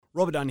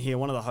Robert Dunn here,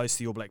 one of the hosts of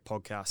the All Black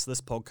podcast. This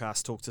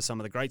podcast talks to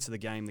some of the greats of the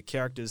game, the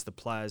characters, the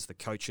players, the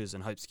coaches,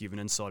 and hopes to give an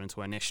insight into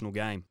our national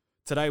game.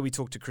 Today we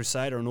talk to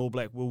Crusader and All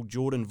Black Will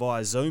Jordan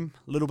via Zoom.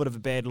 A little bit of a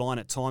bad line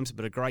at times,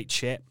 but a great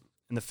chat.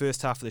 In the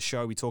first half of the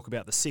show, we talk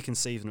about the second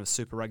season of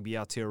Super Rugby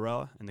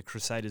Aotearoa and the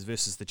Crusaders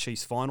versus the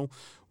Chiefs final.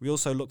 We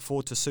also look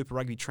forward to Super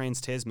Rugby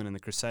Trans-Tasman and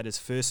the Crusaders'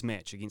 first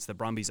match against the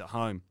Brumbies at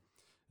home.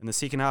 In the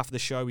second half of the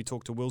show, we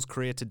talk to Will's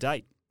career to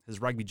date, his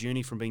rugby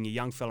journey from being a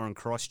young fella in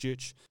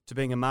Christchurch to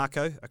being a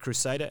Mako, a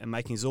Crusader, and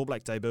making his All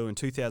Black debut in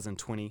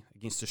 2020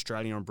 against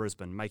Australia in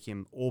Brisbane, making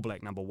him All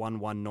Black number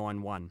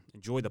 1191.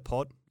 Enjoy the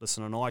pod,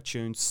 listen on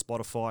iTunes,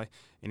 Spotify,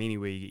 and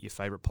anywhere you get your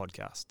favourite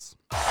podcasts.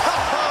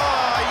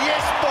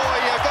 Yes, boy,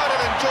 you've got to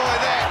enjoy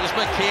that. There's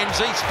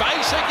McKenzie,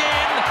 space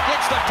again,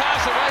 gets the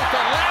pass away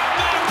for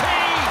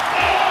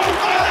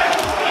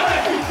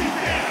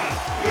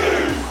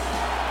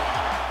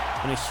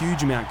Been a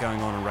huge amount going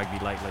on in rugby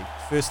lately.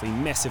 Firstly,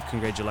 massive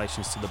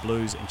congratulations to the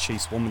Blues and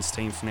Chiefs women's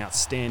team for an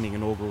outstanding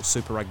inaugural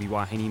Super Rugby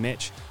Wahine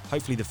match.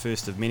 Hopefully the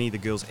first of many. The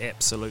girls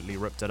absolutely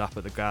ripped it up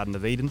at the Garden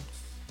of Eden.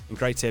 And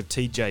great to have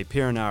TJ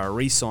Perenara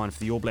re-signed for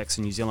the All Blacks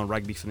in New Zealand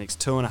Rugby for the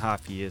next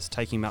 2.5 years,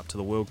 taking him up to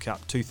the World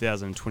Cup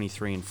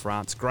 2023 in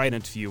France. Great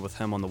interview with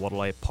him on the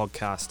Waddle A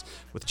podcast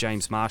with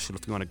James Marshall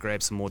if you want to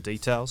grab some more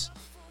details.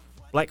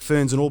 Black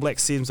Ferns and All Black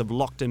Sevens have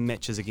locked in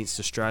matches against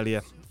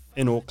Australia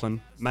in Auckland,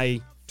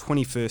 May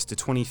 21st to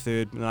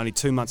 23rd, with only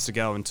 2 months to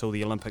go until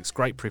the Olympics.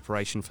 Great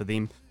preparation for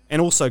them.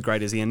 And also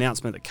great is the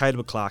announcement that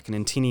Caleb Clark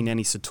and Ntini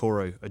Nani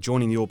Satoru are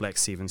joining the All Black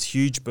Sevens.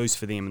 Huge boost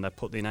for them, and they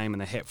put their name in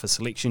the hat for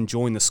selection,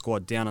 join the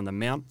squad down in the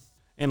Mount.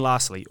 And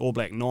lastly, All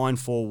Black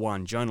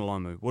 941, Jonah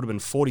Lomu, would have been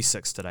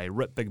 46 today.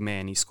 Rip big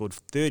man, he scored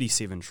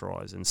 37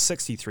 tries and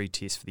 63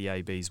 tests for the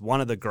ABs.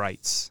 One of the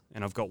greats.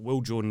 And I've got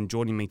Will Jordan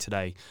joining me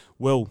today.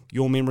 Will,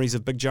 your memories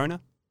of Big Jonah?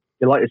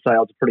 Yeah, like you say, I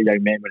was a pretty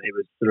young man when he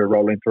was sort of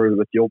rolling through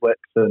with the All Blacks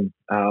and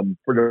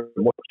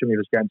watched too many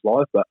of his games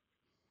live, but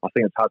I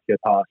think it's hard to go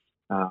past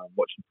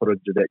watching footage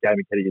of that game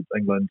he had against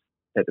England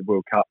at the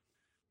World Cup.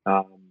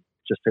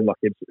 Just seemed like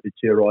he absolutely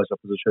terrorised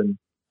opposition.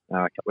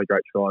 A couple of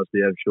great tries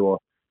there, I'm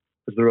sure.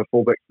 It was a real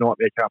fullback's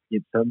nightmare coming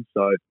against him,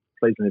 so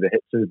pleased he never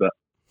had to, but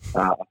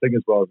I think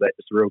as well as that,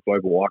 just a real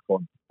global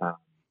icon.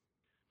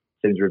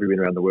 Teams were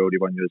everywhere around the world,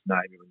 everyone knew his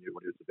name, everyone knew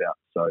what he was about.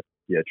 So,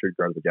 yeah, true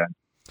growth of the game.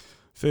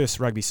 First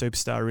rugby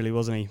superstar, really,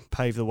 wasn't he?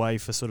 Paved the way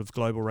for sort of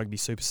global rugby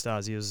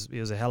superstars. He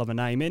was a hell of a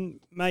name. And,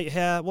 mate,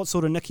 what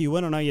sort of nick are you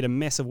in? I know you had a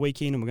massive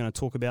weekend, and we're going to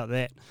talk about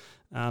that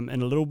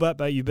in a little bit,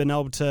 but you've been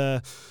able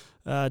to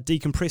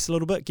decompress a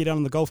little bit, get out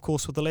on the golf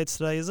course with the lads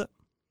today, is it?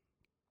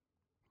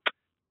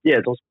 Yeah,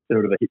 it's also been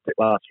a bit of a hectic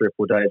last 3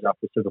 or 4 days after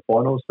the Super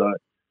Finals, so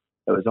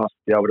it was nice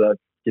to be able to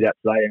get out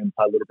today and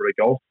play a little bit of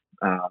golf.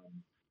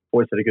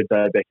 Always had a good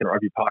day back in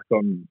Rugby Park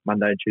on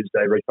Monday and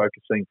Tuesday,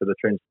 refocusing for the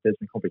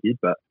Trans-Tasman comp ahead,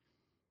 but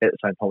at the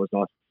same time, it was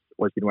nice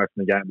always getting away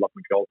from the game,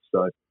 loving golf,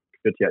 so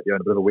good to get there on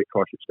a bit of a wet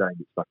Christchurch day and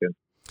get stuck in.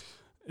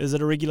 Is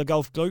it a regular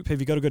golf group? Have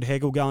you got a good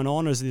haggle going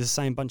on, or is it the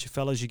same bunch of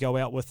fellas you go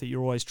out with that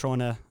you're always trying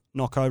to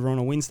knock over on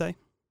a Wednesday?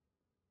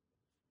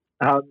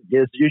 Yeah,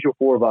 it's the usual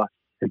 4 of us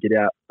who get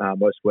out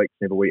most weeks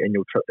and have a wee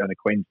annual trip down to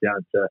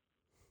Queenstown to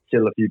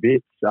settle a few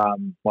bets.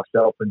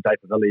 Myself and Dave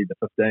Pavilli, the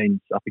 15s,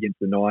 up against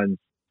the 9s,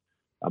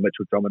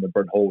 Mitchell Drummond and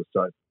Bryn Hall,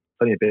 so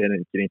plenty of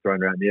betting getting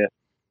thrown around there.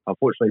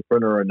 Unfortunately,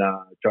 Brynner and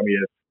Drummond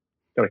have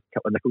got a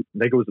couple of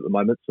niggles at the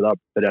moment, so they're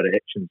a bit out of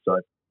action, so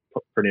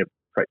plenty of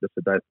practice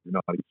for Dave to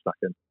not get stuck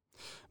in.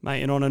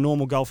 Mate, and on a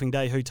normal golfing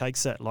day, who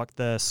takes it? Like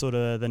the sort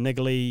of the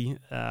niggly,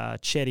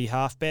 chatty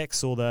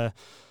halfbacks, or the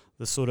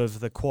sort of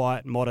the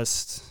quiet,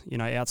 modest,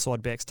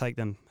 outside backs take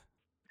them?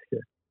 Yeah.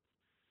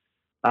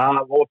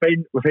 Well,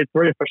 we've had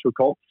 3 official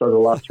comps over the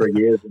last 3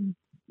 years, and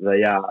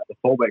the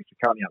fullbacks are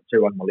currently up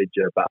 2 on my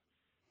ledger, but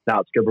no,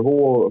 it's good. We're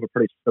all of a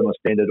pretty similar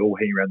standard, all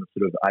hanging around the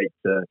sort of 8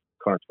 to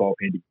kind of 12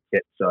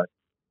 handicap, so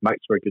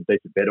makes for a good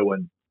decent battle,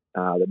 and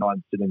the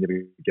 9s didn't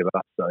never give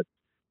up, so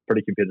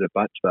pretty competitive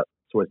bunch, but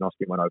it's always nice to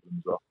get one over them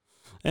as well.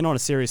 And on a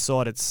serious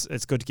side,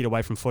 it's good to get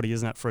away from footy,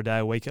 isn't it, for a day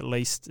a week at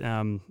least.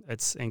 And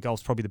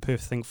golf's probably the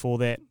perfect thing for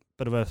that.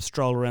 Bit of a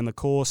stroll around the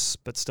course,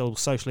 but still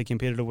socially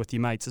competitive with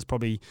your mates is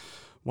probably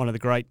one of the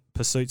great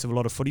pursuits of a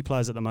lot of footy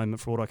players at the moment,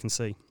 for what I can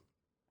see.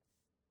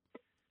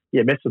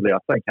 Yeah, massively. I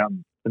think no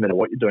matter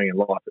what you're doing in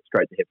life, it's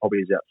great to have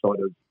hobbies outside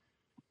of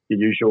your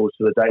usual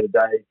sort of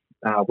day-to-day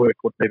work,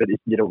 whatever you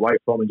can get away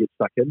from and get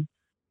stuck in.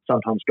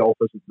 Sometimes golf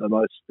isn't the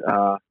most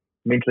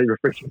mentally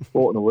refreshing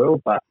sport in the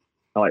world, but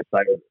I like to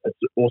say it's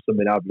awesome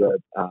being able to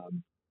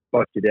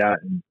both get out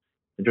and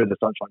enjoy the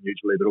sunshine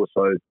usually, but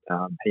also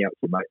hang out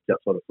with your mates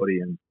outside of footy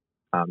and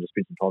just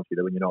spend some time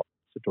together when you're not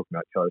talking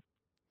about code.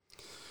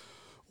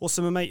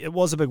 Awesome, mate. It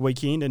was a big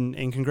weekend,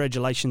 and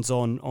congratulations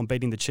on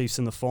beating the Chiefs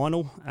in the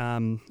final.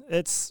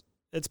 It's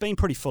been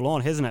pretty full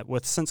on, hasn't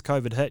it? Since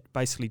COVID hit,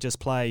 basically just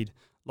played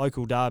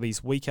local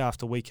derbies week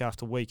after week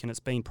after week, and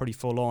it's been pretty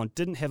full on.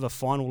 Didn't have a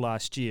final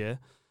last year.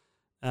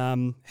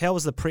 How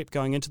was the prep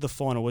going into the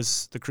final?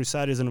 Was the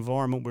Crusaders an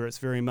environment where it's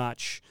very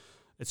much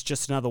it's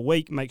just another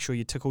week, make sure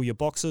you tick all your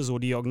boxes, or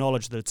do you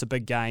acknowledge that it's a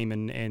big game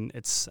and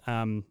it's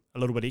a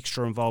little bit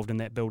extra involved in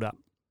that build-up?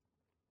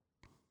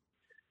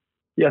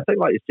 Yeah, I think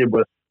like you said,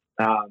 with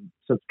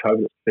since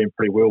COVID, it's been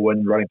pretty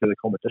whirlwind running through the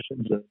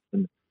competitions,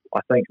 and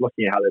I think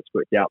looking at how that's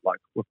worked out, like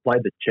we've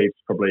played the Chiefs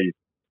probably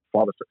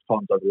 5 or 6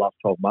 times over the last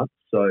 12 months,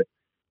 so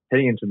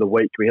heading into the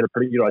week, we had a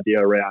pretty good idea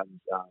around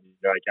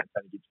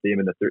campaign against them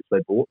and the threats they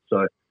brought,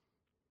 so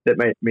that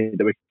meant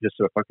that we could just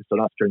sort of focus on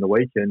us during the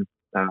week, and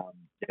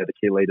the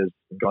key leaders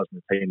and guys in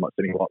the team like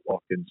Sydney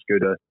Whitelock and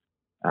Scooter,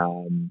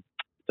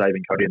 Dave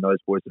and Cody and those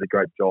boys did a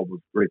great job of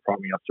really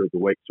priming us through the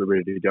week, so we're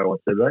ready to go on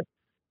Saturday.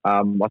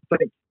 I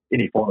think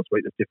any finals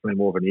week there's definitely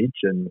more of an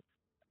edge, and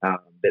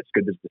that's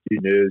good. There's a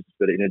few nerves,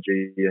 a bit of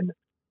energy, and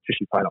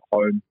especially playing at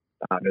home,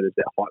 there's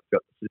that hype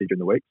throughout the city during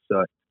the week.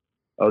 So it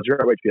was a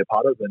great week to be a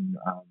part of, and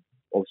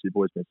obviously the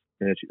boys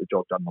managed to get the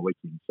job done on the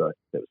weekend, so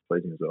that was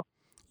pleasing as well.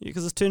 Yeah,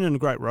 because it's turned into a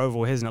great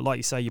rival, hasn't it? Like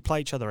you say, you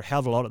play each other a hell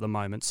of a lot at the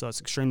moment, so it's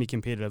extremely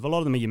competitive. A lot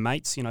of them are your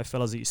mates,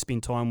 fellas that you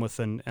spend time with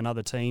and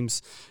other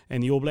teams,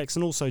 and the All Blacks,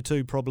 and also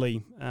too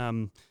probably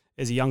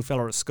as a young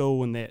fella at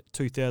school in that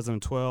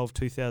 2012,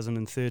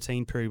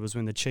 2013 period was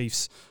when the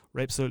Chiefs were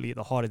absolutely at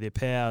the height of their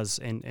powers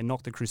and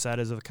knocked the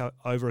Crusaders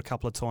over a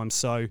couple of times.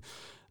 So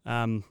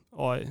I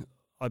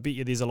bet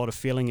you there's a lot of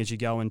feeling as you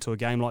go into a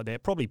game like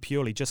that, probably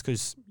purely just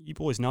because you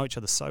boys know each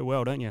other so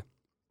well, don't you?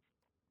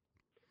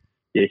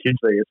 Yeah,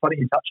 hugely. It's funny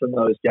you touch on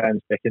those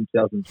games back in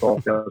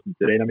 2012, 2013.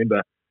 I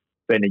remember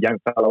being a young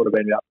fella, I would have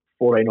been about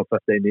 14 or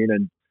 15 then,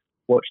 and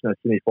watching the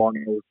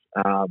semi-finals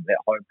at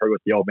home crew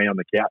with the old man on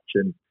the couch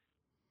and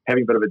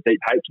having a bit of a deep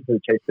hatred for the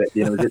Chiefs back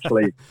then. It was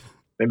actually,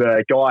 remember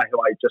a guy who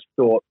I just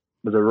thought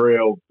was a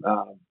real,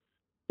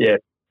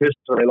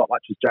 personally not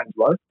much as James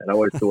Lowe, and I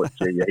always thought,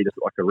 he just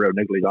looked like a real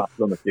niggly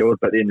bastard on the field.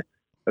 But then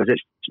it was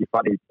actually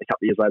funny a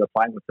couple of years later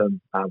playing with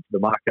him for the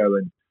Marco,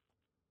 and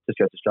just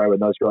goes to show when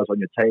those guys on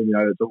your team,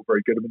 it's all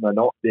very good, and when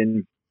they're not,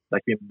 then they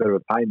can be a bit of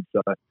a pain.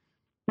 So, but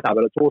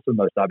it's awesome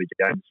those derby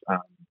games.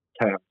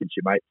 Coming up against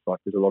your mates, like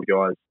there's a lot of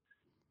guys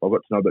I've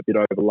got to know a bit better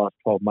over the last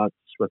 12 months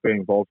with being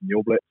involved in the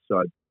All Blacks.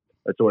 So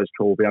it's always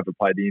cool being able to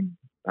play them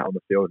on the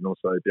field and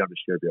also be able to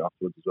share a bit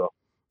afterwards as well.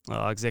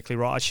 Oh, exactly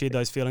right. I shared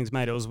those feelings,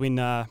 mate. It was when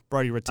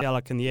Brodie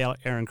Retallick and the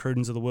Aaron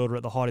Crudens of the world were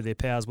at the height of their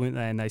powers, weren't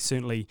they? And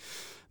they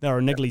were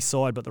a niggly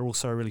side, but they're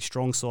also a really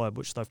strong side,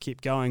 which they've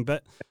kept going.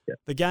 But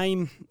the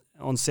game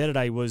on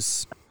Saturday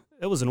was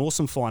an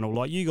awesome final.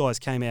 Like, you guys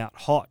came out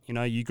hot.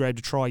 You grabbed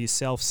a try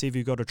yourself.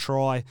 Sevu got a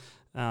try,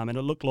 and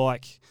it looked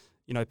like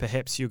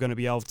perhaps you're going to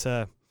be able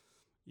to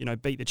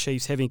beat the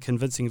Chiefs, having a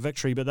convincing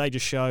victory. But they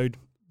just showed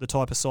the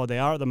type of side they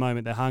are at the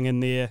moment. They hung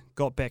in there,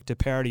 got back to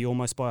parity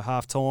almost by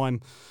half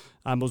time.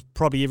 Was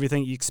probably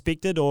everything you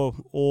expected, or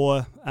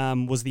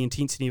was the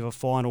intensity of a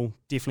final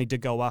definitely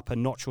did go up a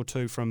notch or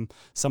two from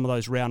some of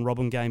those round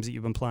robin games that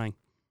you've been playing?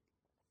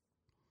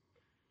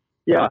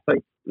 Yeah, I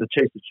think the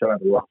Chiefs have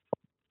shown a lot.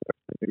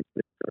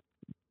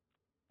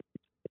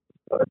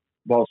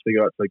 Whilst we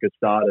got to a good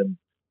start, and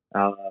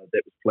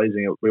that was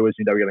pleasing, we always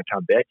knew they were going to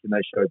come back, and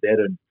they showed that.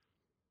 And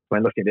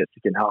when looking at that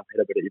second half,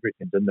 had a bit of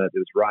everything in there.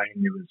 There was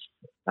rain, there was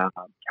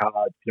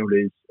cards,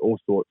 penalties, all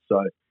sorts.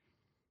 So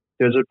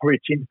there was a probably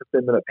 10 to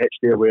 15 minute patch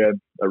there where it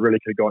really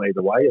could have gone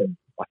either way. And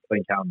I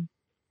think,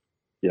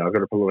 I've got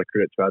to put a lot of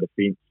credit to our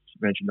defence.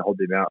 Managing to hold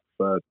them out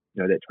for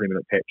that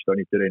 20-minute patch,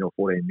 only 13 or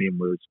 14 men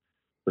was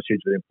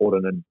hugely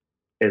important. And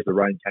as the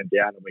rain came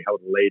down and we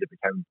held a lead, it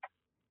became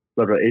a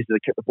little bit easier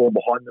to keep the ball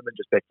behind them and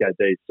just back our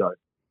D. So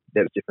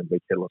that was definitely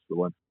a catalyst for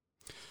the win.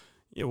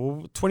 Yeah,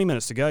 well, 20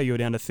 minutes to go, you were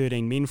down to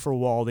 13 men for a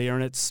while there,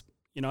 and it's,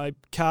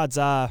 cards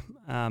are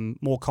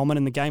more common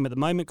in the game at the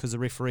moment because the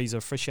referees are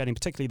officiating,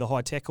 particularly the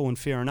high tackle, and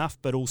fair enough,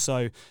 but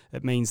also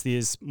it means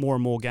there's more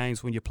and more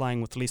games when you're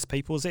playing with less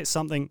people. Is that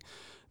something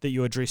that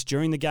you address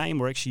during the game,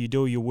 or actually you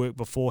do your work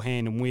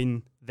beforehand, and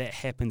when that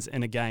happens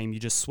in a game, you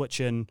just switch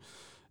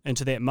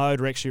into that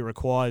mode, or actually it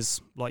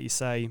requires, like you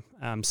say,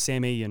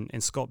 Sammy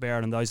and Scott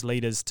Barrett and those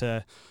leaders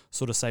to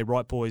sort of say,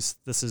 right, boys,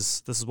 this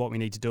is what we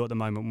need to do at the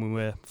moment when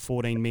we're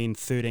 14 men,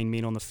 13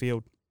 men on the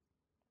field?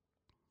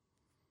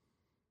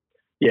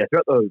 Yeah,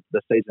 throughout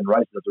the season,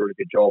 Race does a really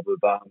good job of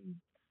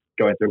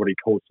going through what he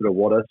calls sort of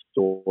what-ifs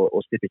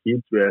or step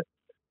aheads, where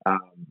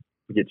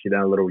we get you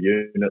down little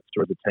units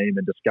or as a team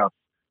and discuss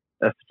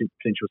if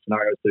potential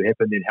scenarios do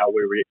happen, then how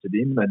we react to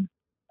them. And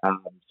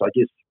so I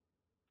guess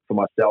for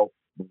myself,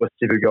 with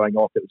Sevu going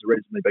off, it was a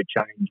reasonably big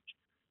change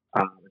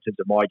in terms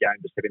of my game,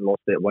 just having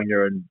lost that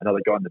winger and another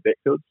guy in the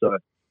backfield. So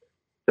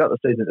throughout the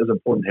season, it is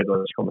important to have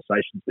those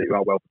conversations that you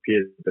are well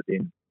prepared, but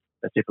then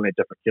it's definitely a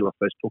different killer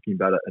first talking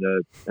about it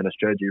in a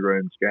strategy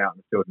room, to go out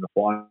in the field in the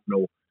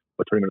final,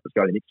 or 20 minutes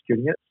ago and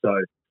executing it. So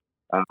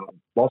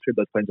whilst we have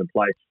those plans in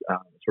place,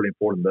 it's really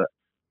important that,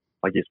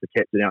 I guess, the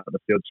captain out in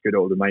the field, Scooter,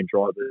 or the main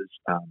drivers,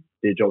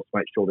 their job to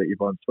make sure that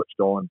everyone's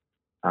switched on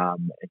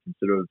and can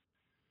sort of,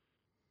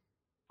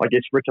 I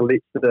guess,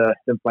 recollect the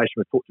information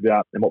we've talked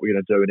about and what we're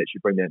going to do and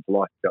actually bring that to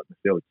life out in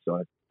the field.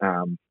 So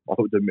I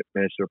thought we did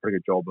manage to do a pretty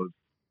good job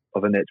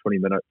of in that 20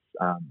 minutes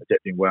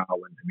adapting well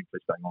and mentally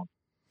staying on.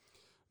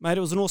 Mate,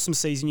 it was an awesome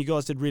season. You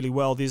guys did really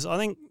well. I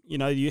think,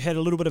 you had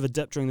a little bit of a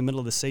dip during the middle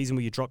of the season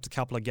where you dropped a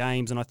couple of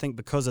games, and I think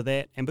because of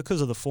that and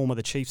because of the form of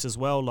the Chiefs as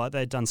well, like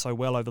they'd done so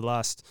well over the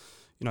last,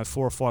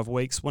 4 or 5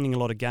 weeks, winning a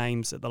lot of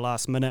games at the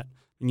last minute.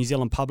 The New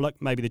Zealand public,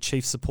 maybe the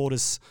Chiefs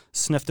supporters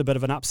sniffed a bit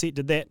of an upset.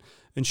 Did that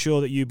ensure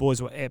that you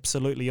boys were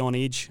absolutely on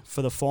edge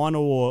for the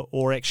final,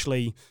 or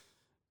actually,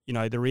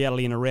 the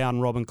reality in a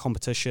round robin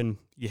competition,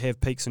 you have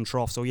peaks and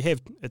troughs, or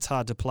it's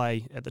hard to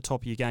play at the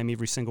top of your game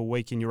every single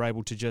week, and you're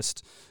able to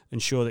just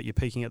ensure that you're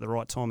peaking at the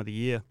right time of the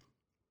year?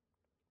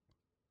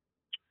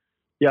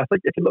 Yeah, I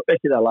think if you look back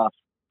at our last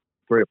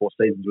 3 or 4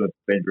 seasons, we've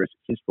been very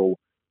successful.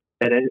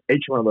 And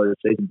each one of those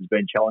seasons has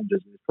been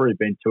challenges. There's probably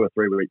been 2 or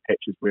 3 week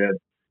patches where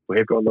we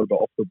have got a little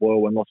bit off the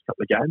boil and lost a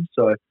couple of games.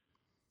 So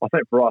I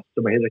think for us,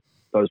 when we had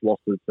those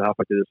losses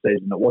halfway through the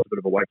season, it was a bit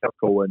of a wake-up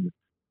call and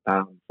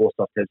forced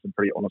us to have some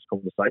pretty honest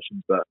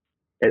conversations. But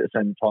at the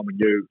same time, when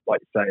you,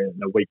 like you say, in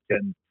a week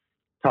in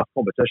tough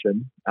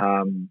competition,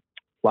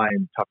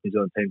 playing tough New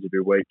Zealand teams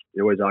every week,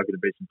 there always are going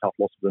to be some tough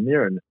losses in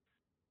there. And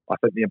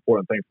I think the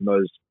important thing from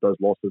those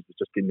losses was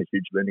just getting the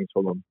huge learnings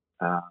from them.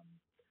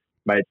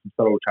 Made some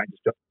subtle changes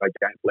to our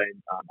game plan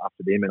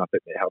after them, and I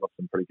think they held us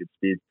in pretty good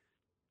stead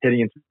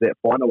heading into that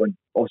final. And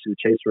obviously the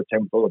Chiefs were a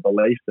team with all the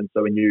belief, and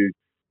so we knew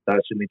they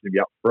were certainly going to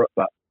be up for it.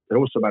 But it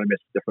also made a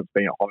massive difference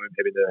being at home,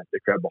 having the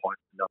crowd behind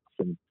us,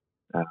 and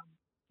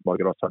my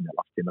God, I was talking that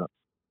last 10 minutes.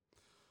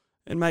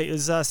 And mate,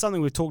 it's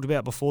something we've talked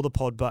about before the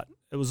pod, but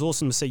it was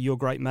awesome to see your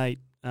great mate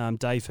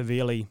Dave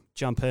Havili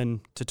jump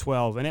in to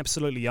 12 and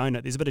absolutely own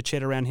it. There's a bit of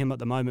chat around him at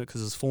the moment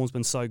because his form's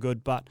been so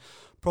good, but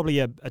probably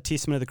a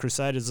testament of the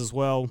Crusaders as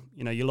well.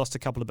 You lost a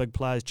couple of big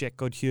players. Jack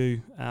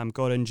Goodhue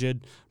got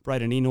injured.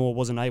 Braden Enor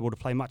wasn't able to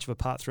play much of a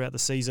part throughout the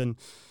season,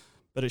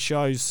 but it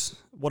shows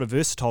what a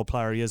versatile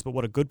player he is, but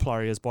what a good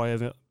player he is by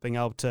being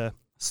able to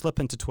slip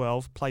into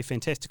 12, play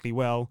fantastically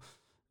well,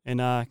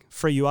 and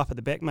free you up at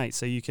the back, mate.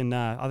 So you can,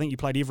 I think you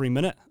played every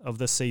minute of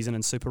this season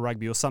in Super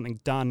Rugby or something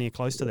darn near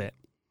close to that.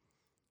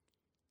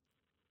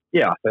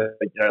 Yeah, I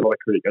think a lot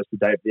of credit goes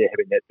to Dave there,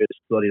 having that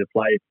versatility to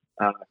play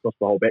across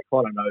the whole back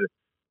line. I know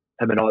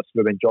him and I have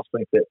sort of been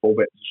jostling for that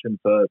fullback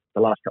position for the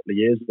last couple of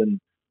years,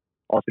 and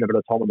I spent a bit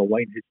of time on the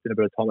wing. He spent a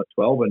bit of time at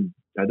 12, and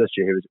this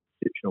year he was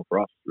exceptional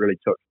for us. Really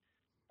took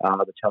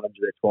the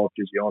challenge of that 12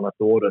 jersey on, I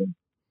thought, and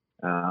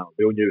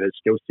we all knew his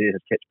skill set,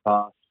 his catch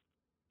pass,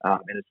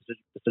 and his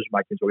decision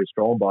making is really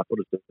strong. But I thought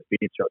his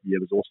defence throughout the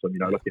year was awesome.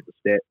 Looking at the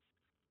stats,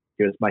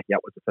 he was making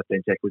upwards of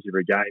 15 tackles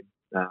every game.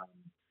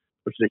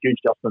 Which is a huge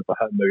adjustment for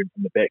him moving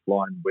from the back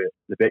line, where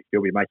the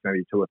backfield we make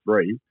maybe 2 or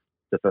 3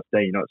 to 15.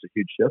 It's a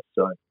huge shift.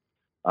 So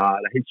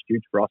he's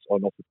huge for us on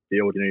and off the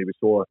field. We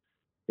saw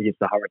against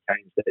the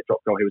Hurricanes that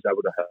drop goal he was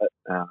able to hit.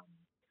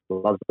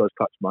 Loves those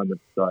clutch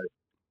moments. So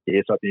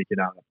yeah, so I think you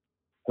can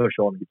push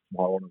on and get some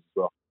high honours as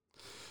well.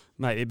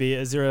 Mate,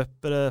 is there a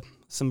bit of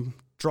some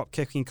drop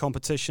kicking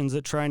competitions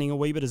at training a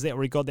wee bit? Is that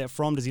where he got that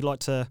from? Does he like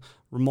to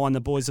remind the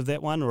boys of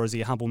that one, or is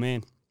he a humble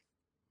man?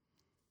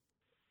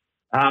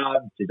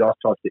 He does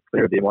try to get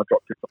clear of them. I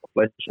dropped it off the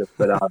flesh,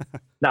 but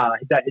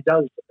he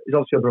does. He's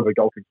obviously got a bit of a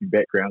goal kicking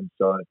background,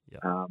 so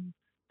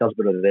does a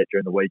bit of that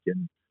during the week.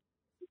 And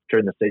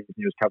during the season,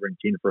 he was covering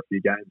 10 for a few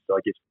games, so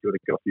I guess he would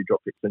have got a few drop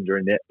kicks in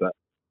during that. But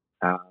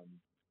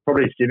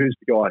probably Stevu's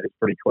the guy who's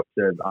pretty quick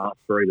to ask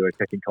for either a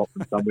kicking comp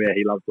from somewhere.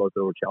 He loves those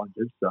little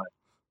challenges, so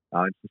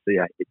to see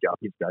how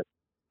he goes.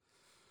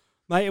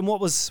 Mate, and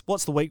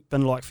what's the week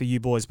been like for you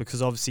boys?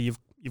 Because obviously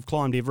you've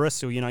climbed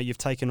Everest, or you've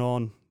taken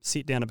on,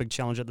 set down a big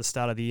challenge at the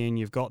start of the year, and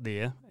you've got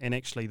there. And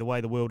actually, the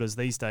way the world is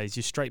these days,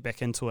 you're straight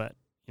back into it,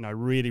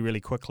 really, really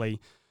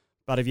quickly.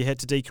 But if you had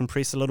to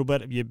decompress a little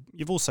bit,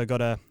 you've also got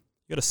to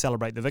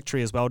celebrate the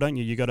victory as well, don't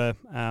you? You got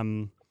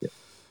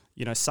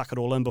to suck it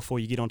all in before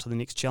you get onto the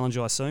next challenge,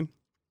 I assume.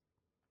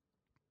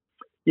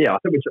 Yeah, I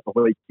think we took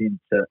a weekend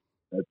to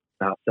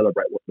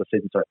celebrate what the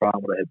season so far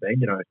and what it had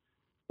been.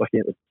 Looking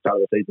at the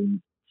start of the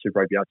season,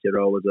 Super Rugby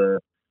Aotearoa was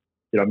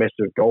a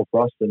massive goal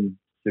for us, and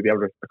to be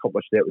able to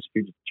accomplish that was a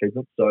huge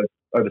achievement. So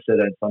over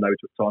Saturday and Sunday, we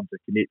took time to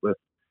connect with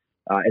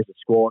as a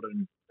squad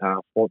and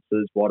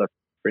sponsors, wider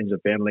friends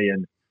and family,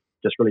 and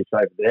just really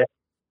savor that.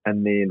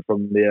 And then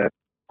from there,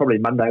 probably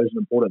Monday was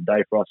an important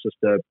day for us just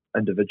to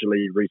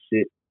individually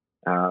reset,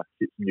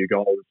 set some new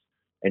goals,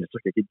 and just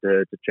look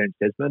ahead to Trans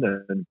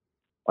Tasman. And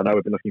I know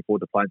we've been looking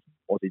forward to playing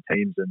some Aussie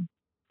teams and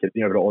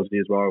getting over to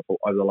Aussie as well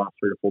over the last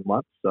 3 to 4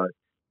 months. So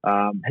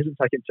hasn't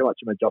taken too much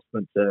of an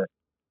adjustment to,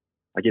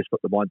 I guess,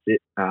 put the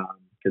mindset,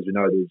 because we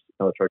know there's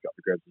another trophy up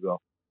for grabs as well.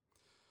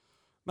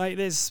 Mate,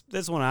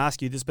 there's one to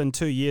ask you. There's been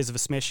 2 years of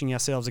us smashing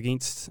ourselves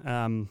against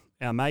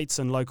our mates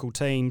and local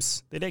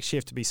teams. There'd actually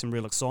have to be some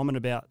real excitement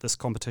about this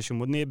competition,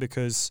 wouldn't there?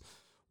 Because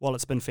while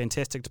it's been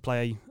fantastic to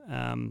play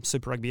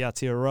Super Rugby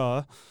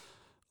Aotearoa,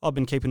 I've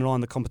been keeping an eye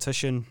on the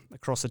competition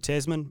across the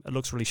Tasman. It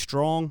looks really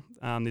strong.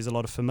 There's a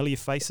lot of familiar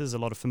faces, a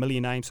lot of familiar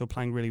names who are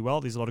playing really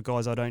well. There's a lot of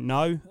guys I don't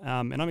know.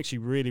 And I'm actually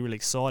really, really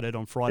excited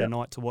on Friday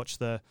night to watch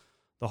the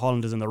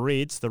Highlanders and the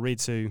Reds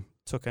who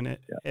took an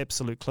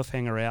absolute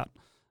cliffhanger out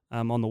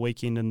on the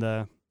weekend in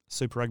the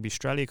Super Rugby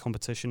Australia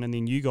competition, and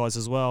then you guys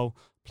as well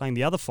playing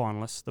the other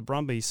finalists, the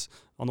Brumbies,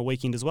 on the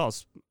weekend as well.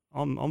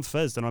 I'm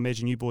fizzed, and I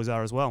imagine you boys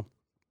are as well.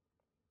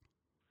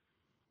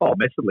 Oh,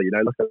 massively.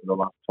 Look at the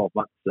last 12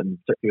 months, and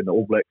particularly in the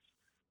All Blacks.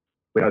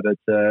 We know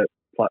that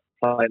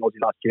playing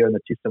Aussie last year in the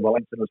Test in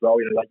Wellington as well,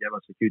 they gave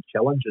us a huge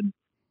challenge, and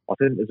I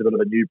think there's a bit of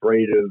a new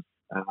breed of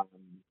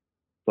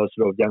those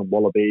sort of young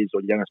Wallabies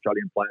or young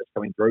Australian players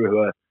coming through who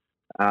are,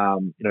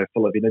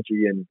 full of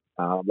energy and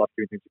love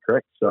doing things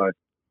correct. So,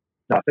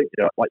 no, I think,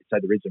 like you say,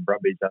 the Reds and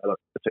Brumbies are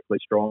particularly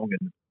strong,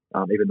 and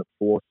even the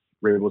fourth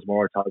Rebels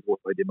Waratahs will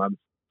play their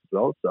moments as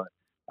well. So,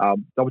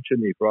 the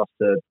opportunity for us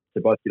to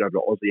both get over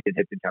to Aussie and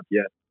Hampton Cup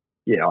here,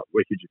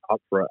 we're hugely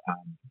pumped for it.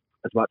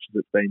 As much as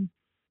it's been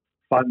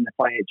fun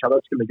playing each other,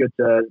 it's going to be good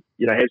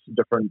to have some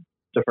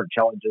different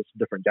challenges, some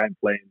different game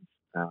plans,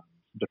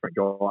 some different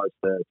guys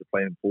to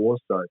play in for.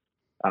 So,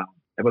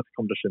 and with the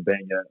competition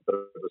being a bit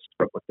of a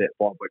script with that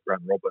 5-week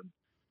round robin,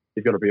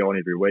 you've got to be on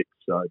every week.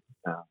 So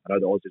I know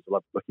the Aussies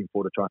are looking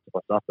forward to trying to step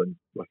us up and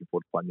looking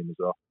forward to playing them as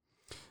well.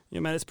 Yeah,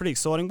 man, it's pretty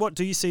exciting. What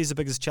do you see as the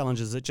biggest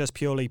challenge? Is it just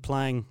purely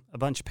playing a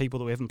bunch of people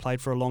that we haven't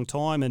played for a long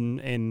time,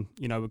 and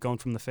we're gone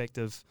from the fact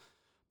of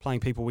playing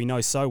people we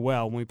know so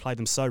well, when we play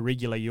them so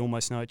regularly, you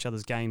almost know each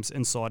other's games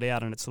inside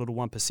out, and it's little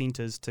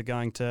 1%ers to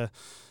going to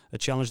a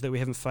challenge that we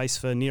haven't faced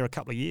for near a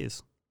couple of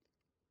years?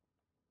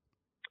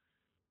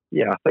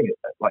 Yeah, I think,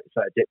 like you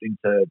say, adapting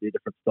to their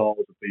different styles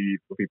will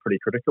be pretty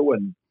critical,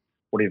 and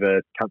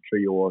whatever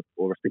country or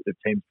respective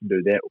teams can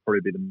do that will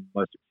probably be the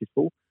most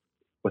successful.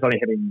 With only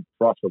having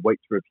for us a week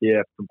to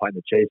prepare from playing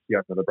the Chiefs to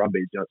go for the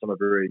Brumbies, it's not a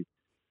very,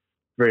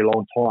 very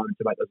long time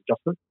to make those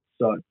adjustments.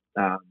 So, it's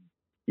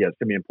going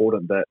to be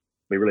important that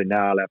we really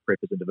nail our prep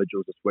as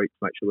individuals this week to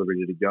make sure they're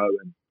ready to go.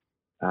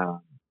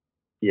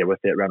 And with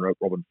that round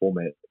robin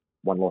format,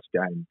 one lost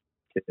game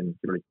can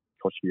really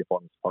cost you your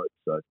final hope.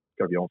 So,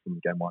 got to be on from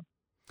game one.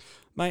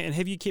 Mate, and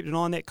have you kept an eye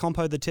on that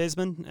compo, the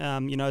Tasman?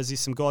 Is there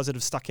some guys that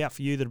have stuck out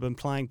for you that have been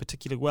playing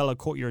particularly well or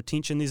caught your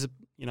attention? There's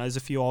a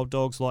few old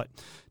dogs like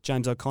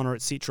James O'Connor,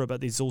 etc. But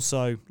there's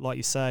also, like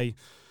you say,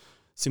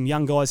 some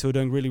young guys who are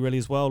doing really, really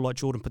as well, like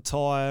Jordan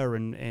Petaia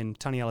and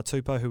Taniela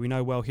Tupou, who we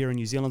know well here in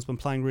New Zealand's been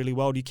playing really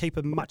well. Do you keep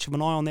much of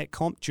an eye on that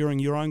comp during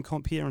your own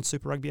comp here in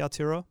Super Rugby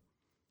Aotearoa?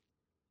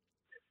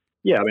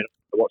 Yeah, I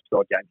watch the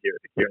odd game here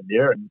and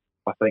there, and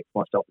I think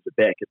myself as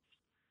a back,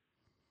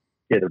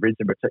 the Reds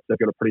in particular have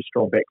got a pretty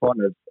strong backline.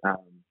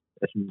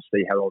 As you can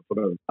see how old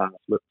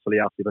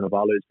Siliasi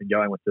Vunivalu has been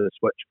going with the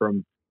switch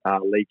from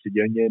league to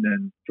union,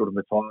 and Jordan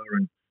Petaia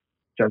and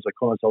James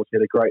O'Connor's also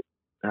had a great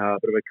bit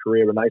of a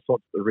career renaissance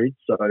at the Reds.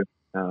 So,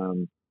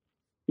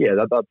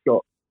 they've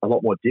got a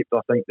lot more depth, I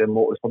think, than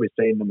what we've probably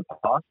seen in the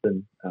past.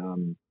 And,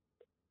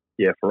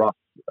 for us,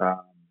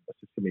 it's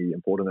just going to be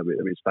important that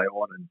we stay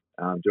on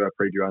and do our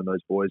preview on those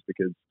boys,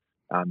 because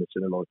there's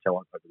been a lot of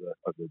talent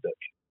over the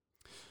ditch.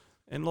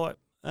 And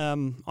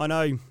I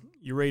know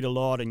you read a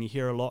lot and you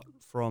hear a lot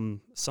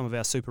from some of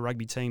our Super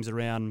Rugby teams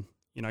around,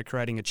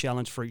 creating a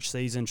challenge for each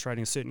season,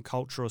 creating a certain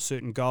culture or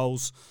certain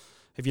goals.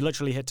 Have you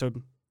literally had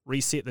to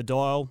reset the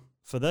dial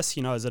for this?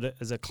 Is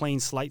it a clean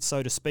slate,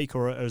 so to speak,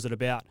 or is it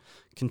about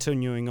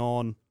continuing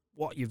on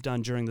what you've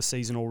done during the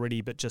season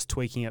already, but just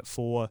tweaking it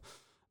for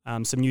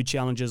some new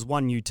challenges,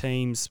 new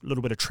teams, a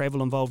little bit of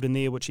travel involved in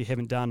there, which you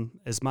haven't done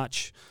as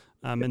much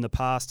in the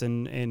past,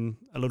 and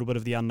a little bit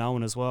of the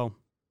unknown as well?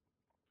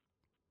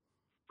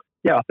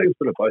 Yeah, I think it's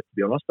a bit of both, to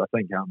be honest. I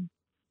think at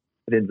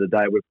the end of the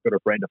day, we've got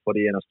a brand of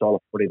footy and a style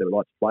of footy that we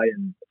like to play,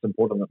 and it's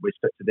important that we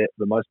stick to that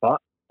for the most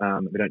part.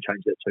 We don't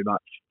change that too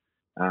much,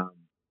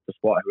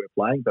 despite who we're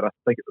playing. But I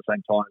think at the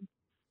same time,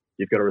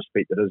 you've got to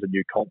respect that it is a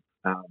new comp.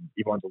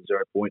 Everyone's on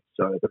 0 points,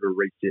 so a bit of a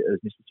reset is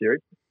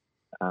necessary.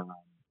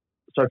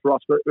 So for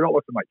us, we're not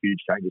looking to make huge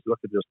changes. We're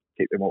looking to just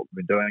keep doing what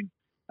we've been doing.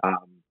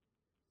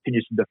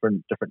 Continue some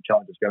different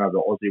challenges going over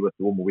to Aussie with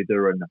the warmer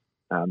weather and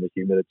the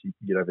humidity you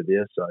can get over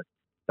there. So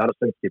I just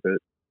think keep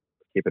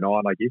an eye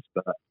on, I guess,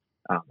 but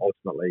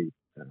ultimately,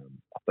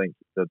 I think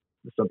the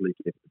simpler you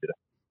keep it, the better.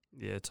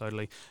 Yeah,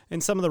 totally.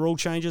 And some of the rule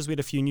changes, we had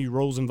a few new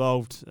rules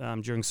involved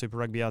during Super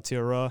Rugby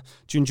Aotearoa.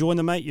 Do you enjoy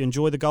them, mate? You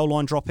enjoy the goal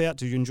line dropout?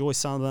 Do you enjoy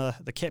some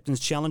of the captain's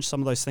challenge, some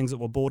of those things that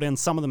were brought in?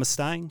 Some of them are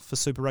staying for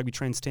Super Rugby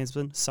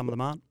Trans-Tasman, some of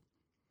them aren't.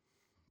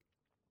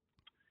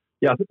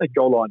 Yeah, I think the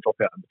goal line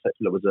dropout in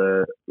particular was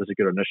a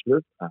good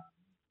initiative.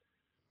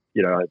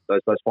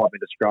 Those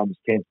 5-metre scrums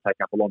can take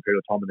up a long period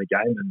of time in the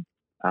game, and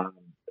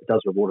it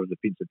does reward a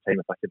defensive team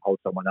if they can hold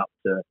someone up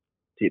to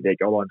get their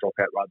goal line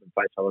dropout rather than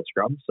face other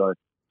scrums. So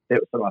that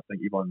was something I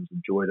think everyone's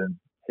enjoyed and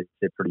has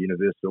pretty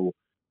universally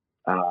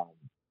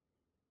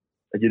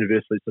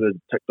sort of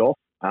ticked off.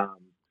 I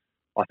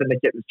think the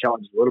captain's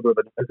challenge is a little bit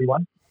of an easy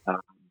one. I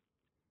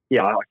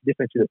can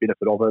definitely see the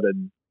benefit of it,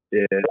 and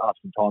there are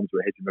some times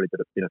where it has been really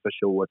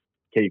beneficial with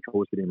key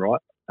calls getting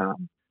right.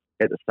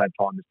 At the same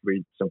time, there's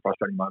going to be some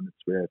frustrating moments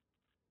where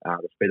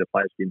the speed of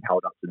players getting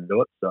held up to do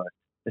it. So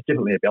it's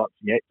definitely a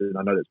balancing act, and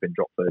I know that's been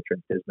dropped for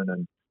Trans-Tasman.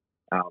 And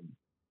at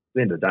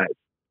the end of the day,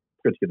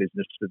 it's good to give these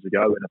initiatives a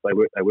go, and if they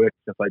work, they work.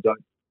 If they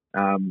don't,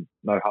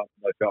 no harm,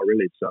 no foul,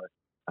 really. So,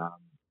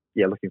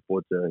 looking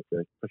forward to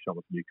pushing on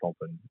with the new comp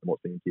and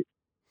what's being kept.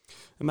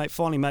 And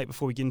mate,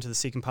 before we get into the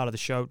second part of the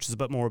show, which is a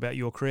bit more about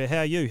your career, how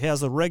are you?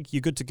 How's the rig?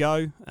 You good to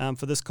go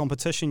for this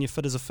competition? You're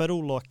fit as a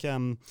fiddle, like,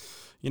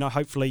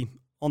 hopefully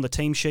on the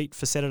team sheet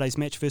for Saturday's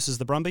match versus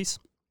the Brumbies?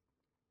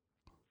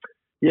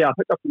 Yeah, I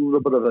picked up a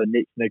little bit of a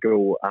neck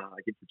niggle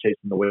against the Chiefs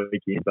in the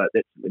weekend, but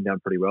that's been done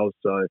pretty well.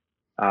 So,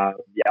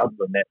 other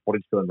than that,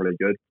 body's feeling really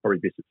good. Probably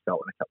best it's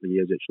felt in a couple of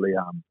years, actually.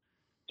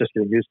 Just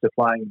getting used to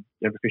playing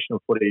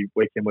professional footy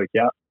week in, week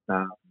out.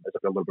 As I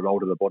get a little bit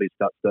older, the body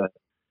starts to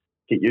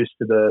get used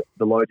to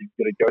the load you've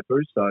got to go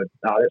through. So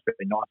that's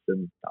really nice,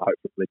 and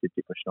hopefully we could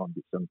keep pushing on and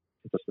get some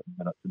consistent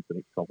minutes into the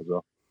next comp as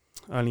well.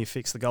 Only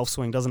affects the golf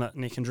swing, doesn't it?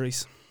 Neck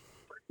injuries.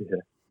 Yeah,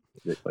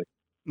 exactly.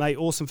 Mate,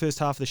 awesome first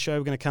half of the show.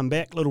 We're going to come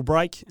back, little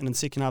break, and in the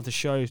second half of the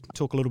show,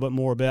 talk a little bit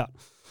more about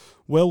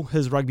Will,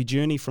 his rugby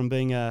journey from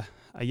being a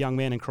young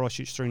man in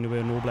Christchurch through to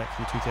an All Black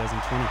from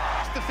 2020.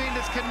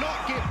 Defenders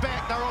cannot get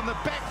back. They're on the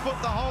back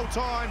foot the whole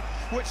time,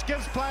 which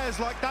gives players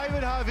like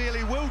David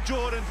Havili, Will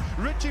Jordan,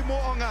 Richie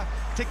Mo'unga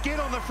to get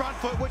on the front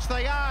foot, which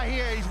they are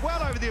here. He's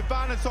well over the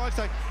advantage side,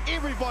 so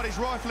everybody's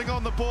rifling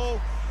on the ball.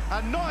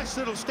 A nice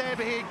little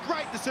stab ahead,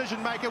 great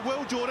decision maker,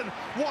 Will Jordan.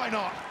 Why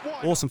not?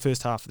 Awesome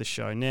first half of the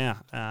show.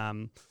 Now,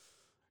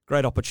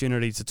 great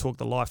opportunity to talk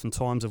the life and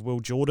times of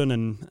Will Jordan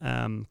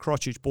and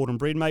Christchurch born and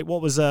bred, mate.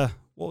 What was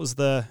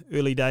the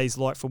early days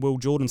like for Will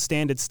Jordan?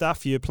 Standard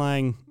stuff. You're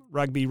playing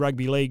rugby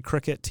league,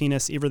 cricket,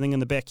 tennis, everything in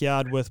the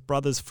backyard with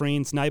brothers,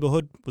 friends,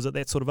 neighbourhood. Was it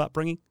that sort of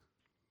upbringing?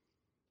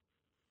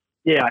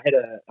 Yeah, I had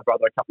a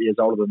brother a couple of years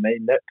older than me,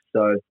 Nick.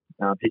 So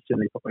he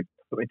certainly put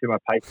me through my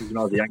paces when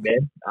I was a young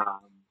man.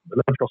 We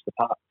lived across the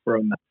park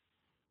from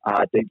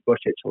Dean's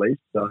Bush, actually.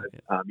 So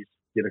used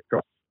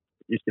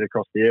to get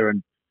across there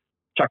and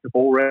chuck the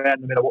ball around,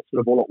 no matter what sort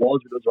of ball it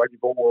was, whether it was a rugby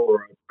ball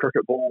or a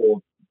cricket ball or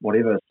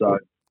whatever. So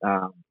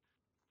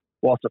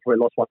whilst I probably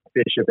lost my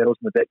fair share of battles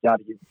in the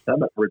backyard against him,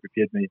 it probably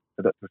prepared me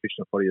a bit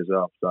professional footy as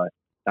well. So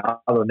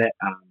other than that,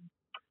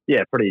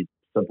 pretty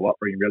simple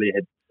upbringing really. I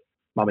had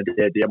mum and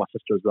dad there, my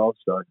sister as well.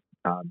 So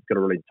got a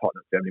really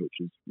tight-knit family, which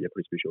is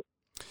pretty special.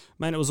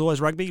 Man, it was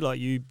always rugby. Like,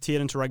 you teared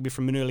into rugby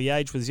from an early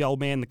age. Was the old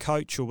man the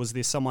coach, or was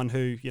there someone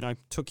who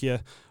took your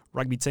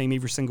rugby team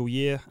every single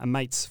year? A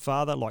mate's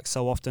father, like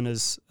so often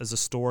as a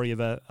story of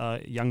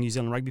a young New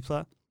Zealand rugby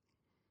player.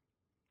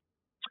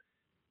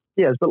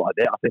 Yeah, it's a bit like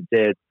that. I think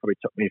Dad probably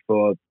took me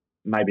for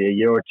maybe a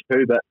year or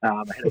two, but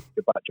I had a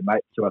good bunch of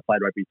mates who I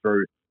played rugby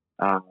through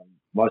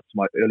most of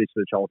my early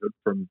sort of childhood,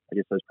 from I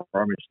guess those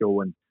primary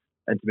school and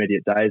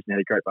intermediate days, and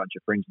had a great bunch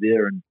of friends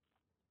there. And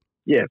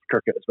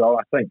cricket as well.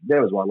 I think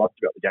that was what I loved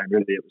about the game.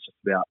 Really, it was just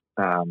about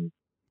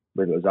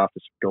whether it was after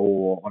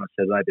school or on a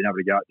Saturday, being able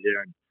to go out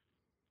there and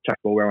chuck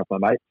the ball around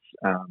with my mates.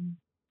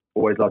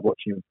 Always loved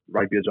watching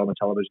rugby as well on the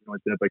television.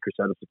 Always been a big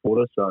Crusader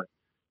supporter. So,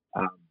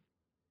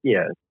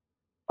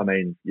 for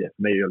me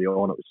early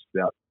on, it was just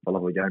about the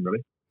love of the game,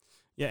 really.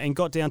 Yeah, and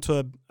got down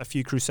to a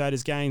few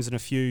Crusaders games and a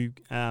few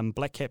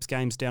Black Caps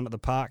games down at the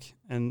park,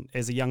 and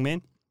as a young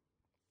man.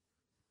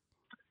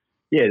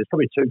 Yeah, there's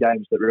probably two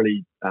games that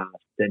really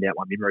stand out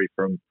my memory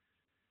from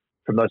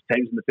those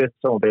teams. And the first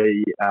one will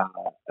be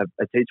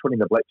a T20 in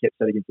the Black Caps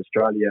set against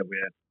Australia,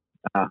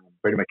 where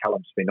Brendan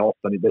McCullum's been off,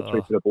 and that's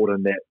really sort of brought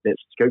in that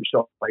scoop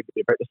shot like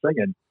they're practicing.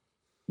 And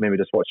I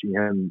remember just watching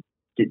him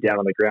get down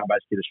on the ground,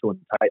 basically to Sean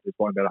Tate, who's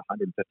going about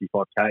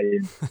 155k,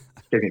 and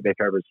giving it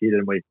back over his head,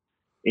 and we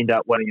end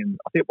up winning. And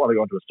I think we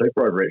got into a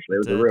super over, actually.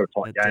 It was a real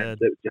tight game.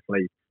 It was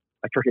definitely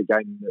a cricket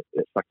game that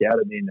stuck out.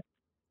 And then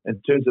in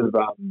terms of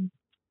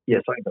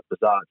something that's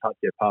bizarre, it's hard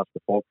to get past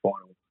the Fog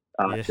final,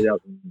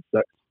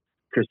 2006,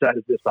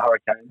 Crusaders versus the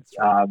Hurricanes.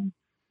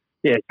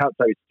 Can't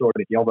say we saw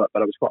anything of it,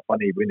 but it was quite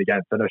funny when the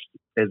game finished.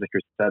 As the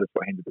Crusaders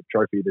got handed the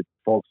trophy, the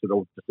Fogs had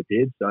all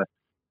disappeared. So at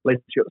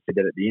least you got to see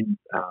that at the end.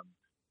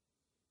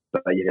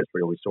 But that's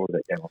really all we saw of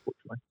that game,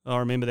 unfortunately. I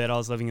remember that. I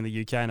was living in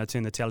the UK and I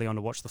turned the telly on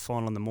to watch the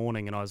final in the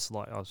morning, and I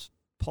was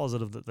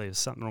positive that there was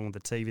something wrong with the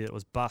TV, that it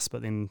was bust.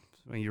 But then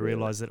when you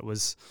realise that it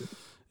was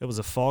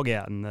a fog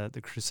out, and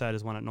the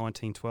Crusaders won at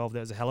 19-12. That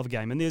was a hell of a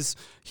game. And there's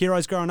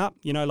heroes growing up.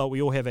 Like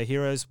we all have our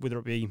heroes, whether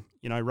it be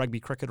rugby,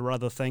 cricket, or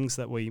other things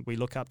that we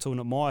look up to and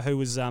admire. Who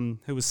was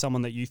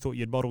someone that you thought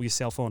you'd model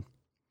yourself on?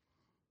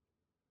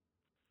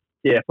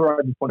 Yeah, from a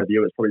rugby point of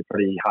view, it's probably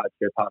pretty hard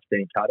to go past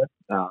Dean Carter.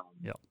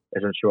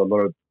 As I'm sure a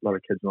lot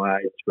of kids my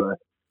age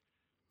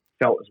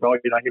felt as well.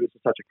 He was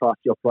such a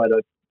classy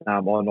operator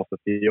on and off the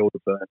field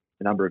for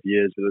a number of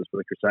years, whether it was for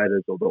the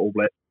Crusaders or the All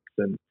Blacks,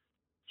 and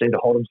seemed to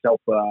hold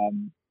himself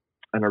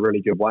in a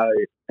really good way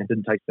and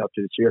didn't take himself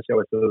too seriously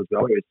as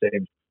well. He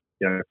seemed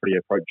pretty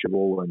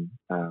approachable and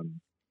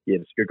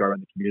just a good guy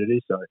in the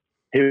community. So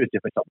he was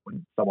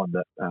definitely someone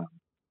that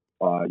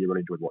you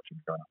really enjoyed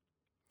watching growing up.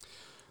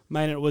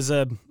 Man, it was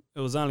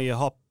only a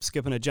hop,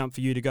 skip and a jump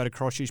for you to go to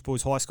Christchurch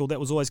Boys High School. That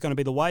was always going to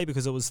be the way,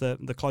 because it was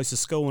the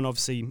closest school, and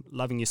obviously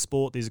loving your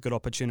sport, there's a good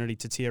opportunity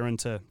to tear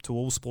into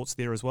all sports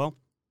there as well.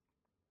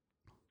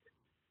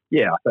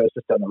 Yeah, so it was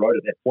just down the road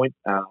at that point.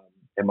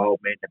 And my old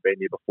man had been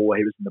there before.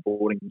 He was in the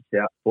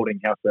boarding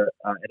house at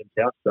Adam's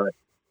house. So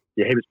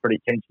yeah, he was pretty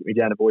keen to get me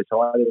down to boys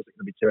high. There wasn't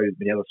going to be too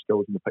many other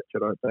schools in the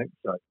picture, I don't think.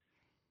 So,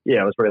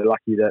 yeah, I was very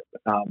lucky that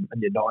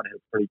in year 9 I had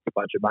a pretty good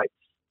bunch of mates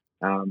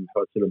who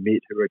I sort of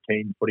met who were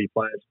keen footy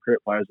players,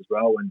 cricket players as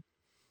well. And,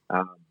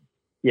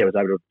 yeah, I was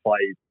able to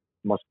play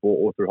my sport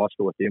all through high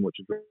school with them, which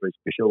is really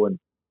special. And,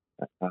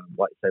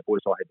 like you say,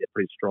 boys high had that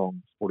pretty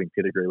strong sporting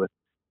pedigree with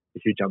a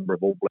huge number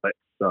of All Blacks.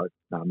 So,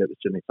 that was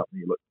generally something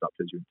you looked up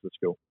to as you went to the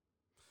school.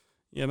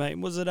 Yeah, mate.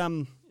 Was it,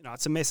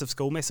 it's a massive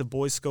school, massive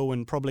boys' school,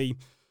 and probably,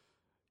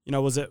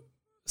 was it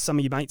some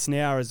of your mates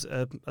now as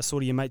a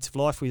sort of your mates of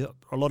life?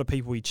 A lot of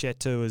people we chat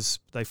to as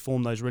they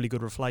form those really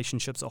good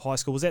relationships at high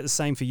school. Was that the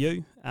same for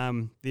you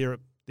there at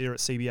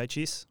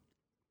CBHS?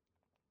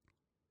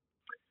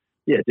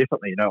 Yeah,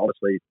 definitely.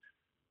 Obviously,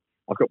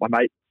 I've got my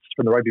mates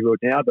from the rugby world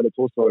now, but it's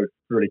also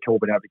really cool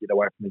being able to get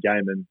away from the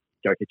game and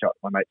go catch up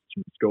with my mates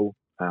from school.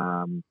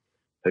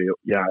 So,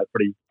 yeah,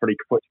 pretty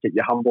quick to get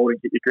you humbled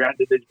and get you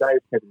grounded these days,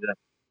 having to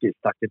get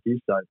stuck with you.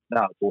 So,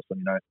 no, it's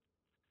awesome,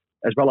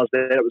 As well as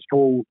that, it was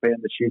cool being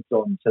in the sheds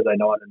on Saturday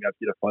night and be able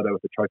to get a photo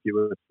with the trophy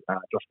with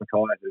Josh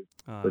Mackay, who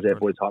was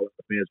at boys high with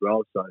me as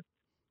well. So,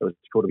 it was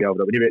cool to be able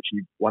to. We never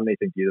actually won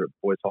anything together at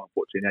boys high,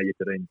 unfortunately.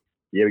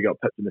 Now, we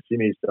got pipped in the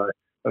semis. So,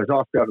 it was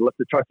nice to be able to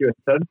lift the trophy with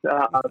him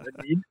in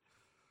the end.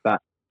 But,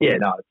 yeah,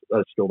 no,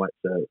 those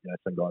schoolmates,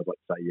 some guys like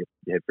to say you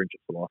have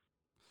friendships for life.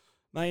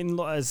 Mate,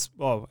 as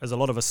a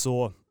lot of us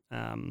saw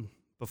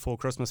before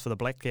Christmas for the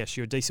Black Cash,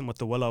 you were decent with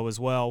the Willow as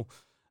well.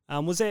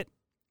 Was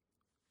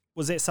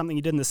that something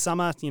you did in the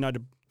summer,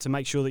 to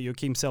make sure that you were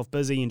keeping yourself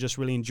busy and just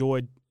really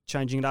enjoyed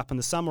changing it up in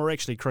the summer, or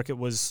actually cricket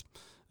was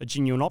a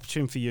genuine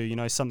option for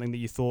you, something that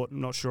you thought, I'm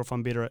not sure if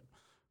I'm better at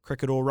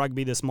cricket or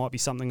rugby, this might be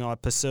something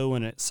I'd pursue,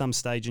 and at some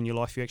stage in your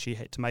life you actually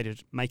had to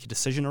make a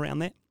decision around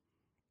that?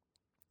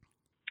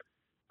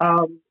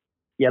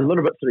 Yeah, a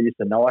little bit sort of yes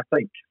and no. I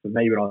think for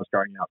me, when I was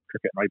growing up,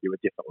 cricket and rugby were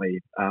definitely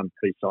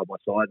pretty side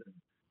by side,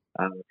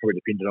 and probably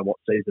depended on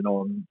what season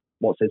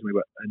we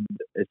were in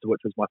as to which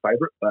was my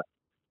favourite. But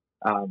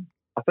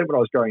I think when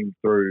I was coming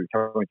through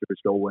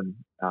school and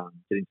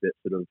getting to that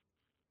sort of,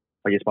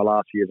 I guess, my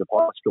last years of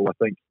high school, I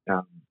think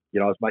I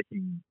was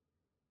making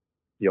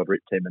the odd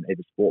rep team in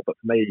either sport, but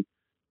for me, I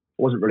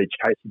wasn't really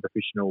chasing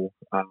professional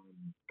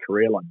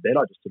career like that.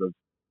 I just sort of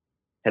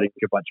had a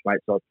good bunch of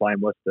mates I was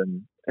playing with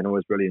and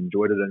always really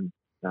enjoyed it. And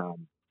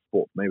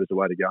sport for me was the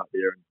way to go out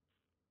there and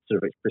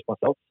sort of express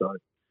myself. So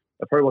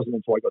it probably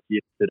wasn't until I got to year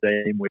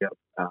 13 where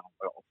I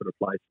offered a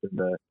place in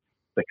the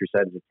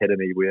Crusaders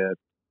Academy where,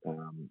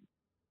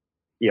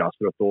 I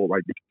sort of thought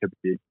rugby could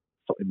be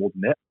something more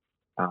than that.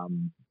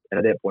 And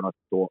at that point I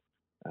thought,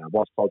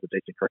 whilst I was a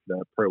decent cricketer,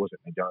 I probably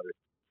wasn't going to go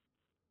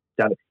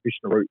down the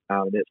professional route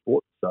in that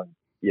sport. So,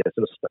 yeah,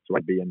 sort of stuck to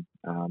rugby and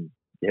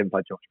haven't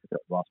played too much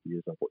cricket the last few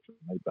years,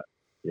 unfortunately. But,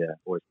 yeah,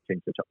 always keen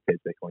to chuck the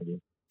pads back on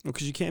again. Well,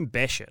 because you can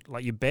bash it.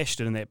 Like, you bashed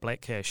it in that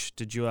Black Cash.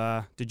 Did you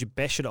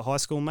bash it at high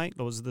school, mate?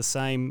 Or was it the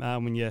same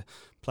when you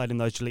played in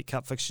those Gillette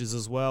Cup fixtures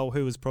as well?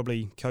 Who was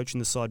probably coaching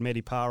the side,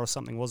 Matty Parr or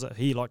something, was it?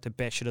 He liked to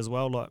bash it as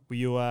well. Like, were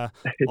you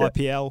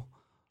IPL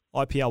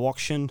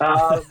auction?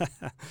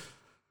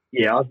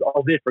 Yeah, I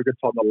was there for a good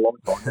time, not a long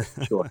time, that's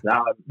for sure.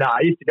 I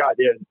used to go out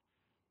there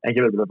and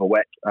give it a bit of a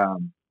whack.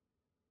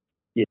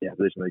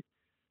 Originally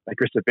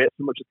aggressive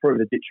batsman, which is probably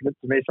the detriment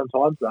to me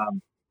sometimes.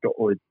 Got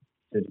always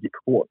to get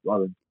caught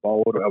rather than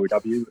bowled or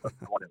LBW, I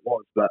don't know what it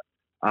was. But,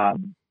 I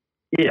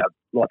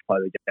like to play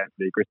the game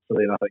pretty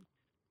aggressively, and I think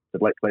the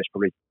Black Cash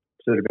probably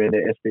sort of been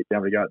that aspect, being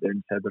able to go out there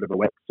and have a bit of a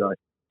whack. So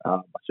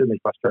I certainly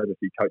frustrated a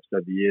few coaches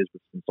over the years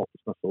with some soft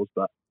dismissals,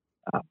 but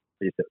I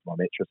guess that was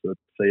my mattress to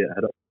see it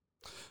hit it.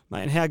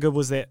 Mate, and how good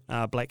was that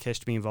Black Cash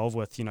to be involved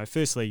with?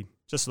 Firstly,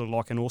 just looked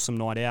like an awesome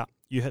night out.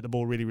 You hit the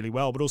ball really, really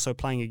well, but also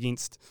playing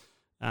against,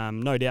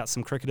 no doubt,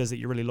 some cricketers that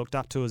you really looked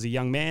up to as a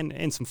young man,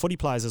 and some footy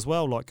players as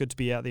well. Like, good to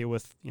be out there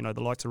with,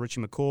 the likes of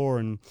Richie McCaw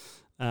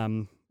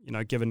and,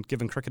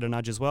 giving cricket a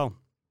nudge as well.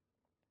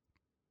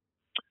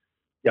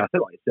 Yeah, I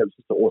feel like it was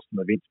just an awesome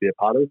event to be a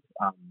part of.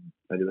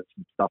 They did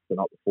some stuff the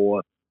night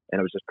before, and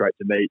it was just great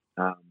to meet,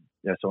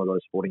 some of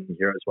those sporting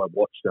heroes who I've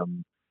watched.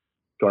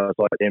 Guys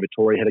like Dan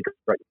Vittori had a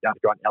great down to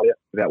Grant Elliott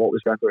about what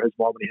was going through his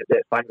mind when he hit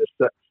that famous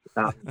six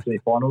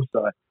semi-finals.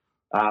 So,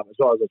 as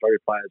well as those rugby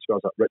players,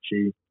 guys like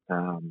Richie,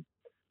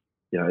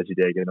 Izzy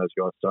Dagan, those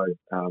guys. So,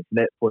 from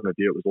that point of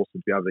view, it was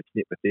awesome to be able to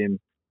connect with them,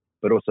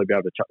 but also be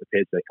able to chuck the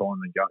pads back on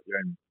and go out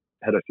there and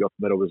hit a few off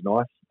the middle was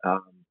nice.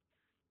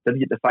 Didn't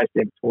get to face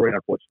Dan Vittori,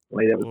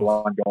 unfortunately. That was the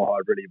one guy I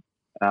really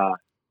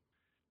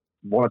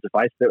wanted to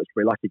face. That was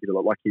pretty lucky because it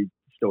looked like he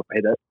still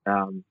had it.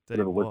 Bit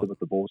of a wisdom with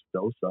the ball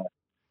still. So,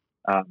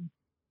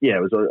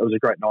 it was a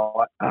great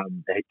night.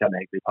 Down at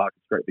Hagley Park,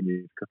 it's a great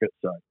venue for cricket.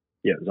 So,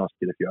 it was nice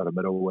to get a few out of the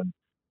middle and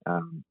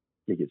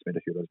get to meet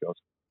a few of those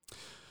guys.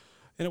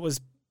 And it was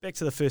back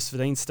to the first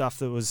 15 stuff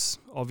that was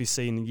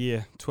obviously in the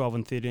year 12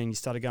 and 13, you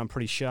started going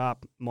pretty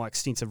sharp. My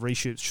extensive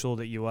research saw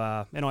that you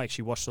are, and I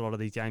actually watched a lot of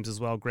these games as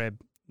well,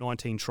 grabbed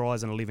 19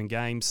 tries in 11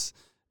 games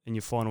in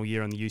your final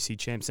year in the UC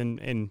Champs,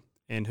 and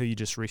who you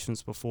just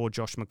referenced before,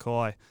 Josh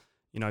Mackay,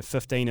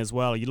 15 as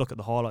well. You look at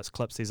the highlights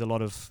clips, there's a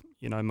lot of,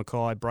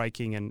 Mackay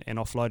breaking and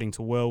offloading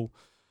to Will.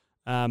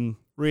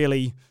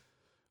 Really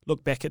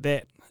look back at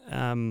that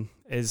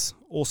as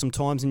awesome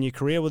times in your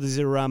career. Well,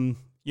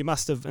 you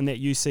must have, in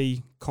that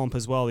UC comp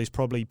as well, there's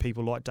probably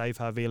people like Dave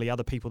Havili,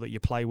 other people that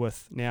you play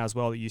with now as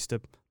well that you used to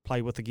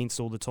play with against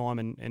all the time,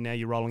 and now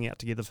you're rolling out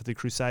together for the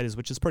Crusaders,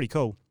 which is pretty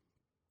cool.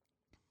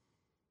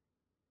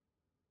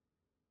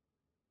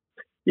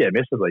 Yeah,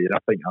 massively. And I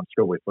think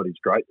schoolboy footy's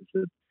great.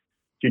 There's a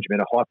huge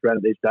amount of hype around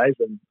it these days,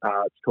 and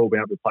it's cool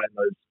being able to play in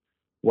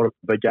those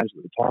big games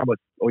at the time with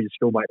all your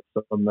schoolmates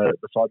on the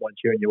sideline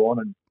cheering you on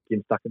and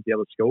getting stuck into the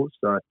other schools.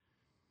 So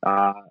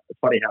it's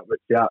funny how it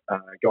works out. A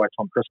guy,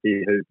 Tom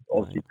Christie, who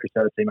obviously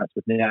Crusader teammates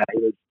with now,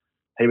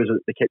 he was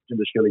the captain of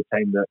the Shirley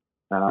team that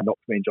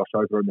knocked me and Josh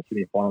over in the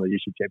semi-final of the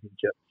UC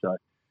Championship. So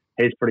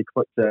he's pretty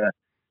quick to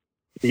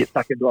get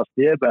stuck into us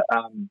there. But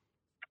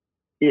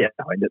yeah,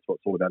 I mean, that's what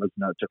it's all about,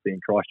 isn't it? Just being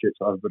Christchurch,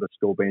 so I have a bit of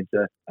school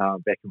banter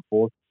back and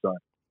forth. So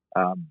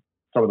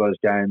some of those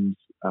games,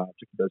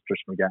 particularly those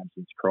traditional games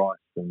against Christ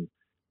and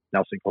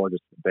Nelson College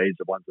Bees,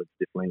 are ones that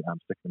definitely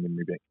stick in the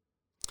memory bank.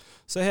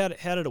 So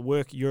how did it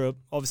work? You're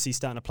obviously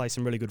starting to play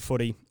some really good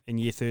footy in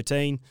year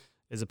 13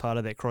 as a part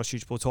of that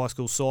Christchurch Boys High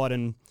School side.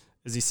 And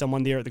is there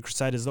someone there at the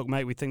Crusaders, look,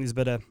 mate, we think there's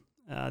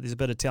a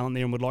bit of talent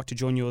there and would like to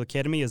join your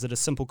academy? Is it a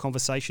simple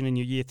conversation in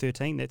your year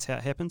 13? That's how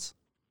it happens?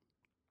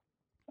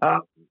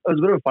 It was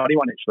a bit of a funny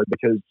one, actually,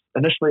 because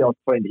initially I was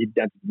planning to head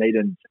down to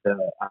Dunedin to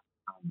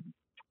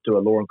do a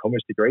law and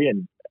commerce degree,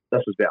 and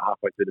this was about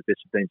halfway through the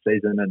best 15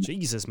 season. And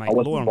Jesus, mate,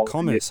 law and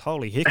commerce,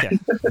 holy heck.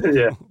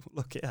 Yeah.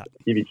 Look out.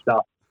 Heavy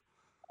stuff.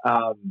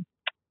 And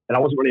I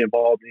wasn't really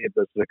involved in any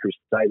of the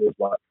Crusaders,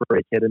 like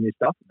free academy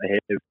stuff. They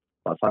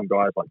have some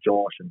guys like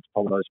Josh and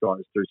some of those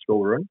guys through school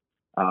were in,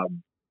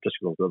 just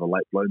because I was a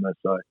late bloomer.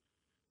 So,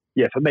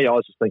 yeah, for me, I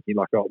was just thinking,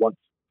 like, once,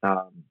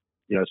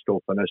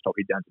 school finished, I'll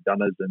head down to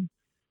Dunners and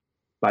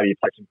maybe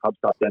play some club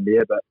stuff down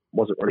there, but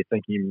wasn't really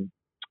thinking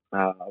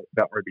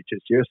about rugby too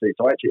seriously.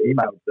 So I actually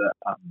emailed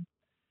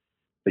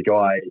the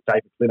guy,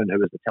 David Clinton, who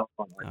was the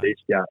talent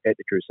desk at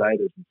the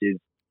Crusaders, and says,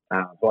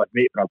 who I'd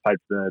met when I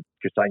played for the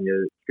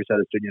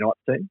Crusaders Junior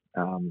Knights team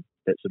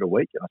that sort of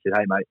week. And I said,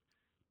 hey, mate,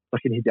 I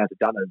can head down to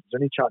Dunners. Is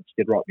there any chance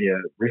you could write me a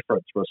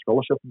reference for a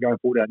scholarship and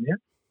going forward down there?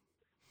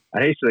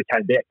 And he sort of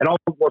came back. And I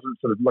wasn't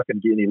sort of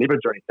looking to get any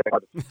leverage or anything. I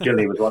just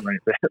generally was wondering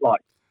if that,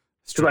 like,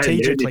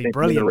 strategically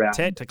brilliant,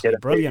 tactically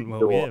brilliant.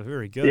 Well, yeah,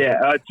 very good.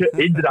 Yeah,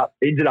 ended up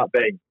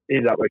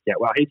working out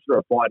well. He sort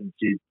of replied and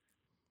said,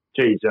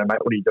 geez, mate,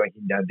 what are you doing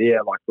down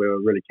there? Like, we're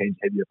really keen to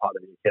have you a part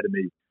of the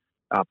academy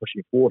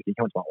pushing forward. Can you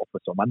come to my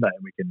office on Monday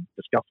and we can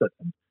discuss it?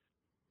 And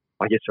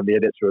I guess from there,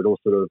 that's where it all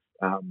sort of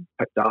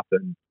picked up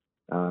and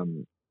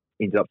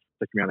ended up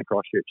sticking around in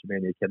Christchurch and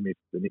being in the academy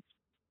for the next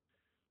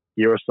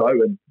year or so.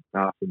 And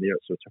from there,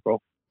 it sort of took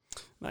off.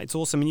 Mate, it's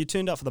awesome. And you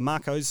turned out for the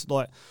Marcos,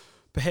 like,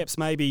 perhaps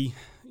maybe,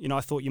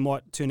 I thought you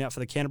might turn out for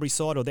the Canterbury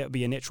side, or that would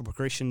be a natural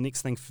progression,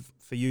 next thing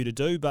for you to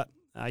do. But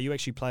you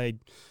actually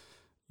played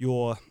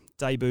your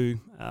debut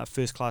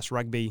first-class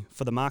rugby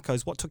for the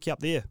Marcos. What took you up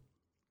there?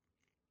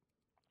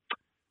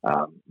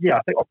 I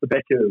think off the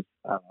back of,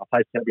 I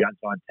played Canterbury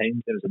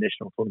under-19, there was a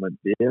national tournament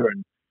there,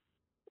 and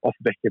off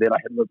the back of that, I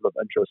had a little bit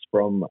of interest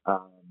from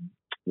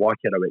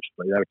Waikato,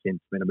 actually. They were keen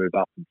for me to move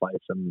up and play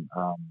some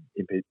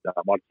Mitre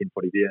 10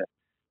 footy there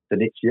the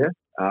next year.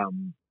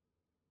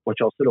 Which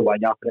I was sort of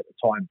weighing up. And at the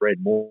time, Brad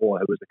Moore,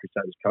 who was the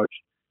Crusaders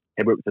coach,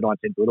 had worked with the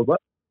 19s a little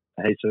bit.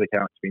 And he sort of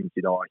came up to me and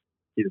said,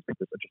 he just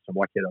thinks there's interest in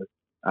Waikato.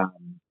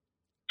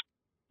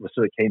 We're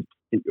sort of keen to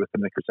keep you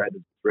within the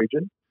Crusaders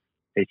region.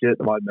 He said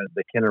at the moment,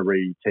 the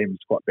Canterbury team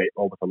is quite backed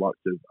with the likes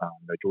of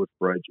George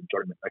Bridge and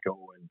Johnny McNichol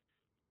and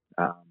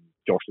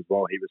Josh as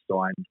well. He was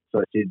signed.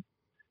 So he said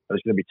it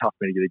was going to be tough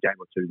for me to get a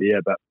game or two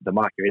there, but the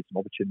market had some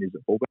opportunities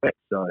at fullback.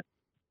 So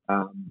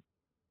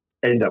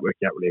it ended up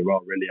working out really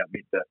well, really. It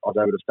meant that I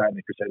was able to stay in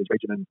the Crusaders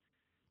region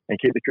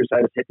and keep the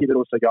Crusaders happy, but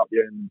also go up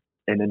there and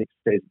the next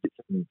season get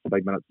some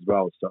big minutes as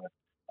well. So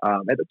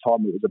at the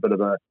time, it was a bit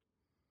of a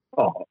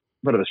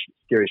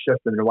scary shift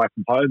and away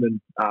from home,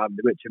 and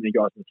there weren't too many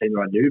guys in the team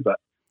that I knew, but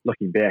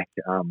looking back,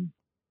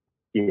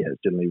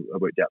 it's generally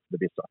worked out for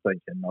the best, I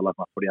think, and I love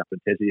my footy up in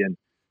Tassie. And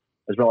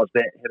as well as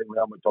that, having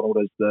Ral McDonald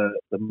as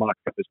the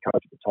Marcos coach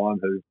at the time,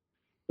 who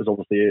was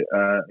obviously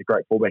a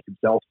great fullback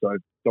himself, so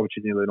the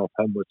opportunity to learn off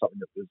him was something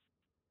that was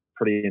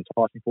pretty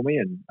enticing for me,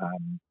 and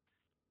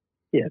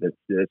that's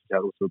how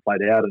it all sort of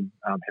played out, and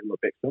had a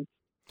look back since.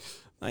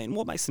 And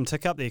what makes them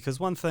tick up there? Because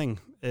one thing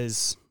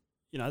is,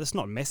 it's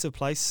not a massive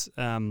place,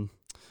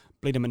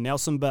 Bleedham and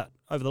Nelson, but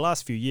over the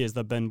last few years,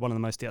 they've been one of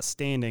the most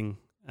outstanding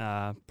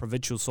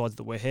provincial sides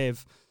that we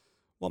have.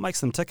 What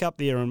makes them tick up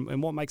there,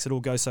 and what makes it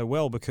all go so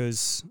well?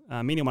 Because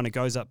anyone who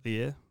goes up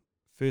there,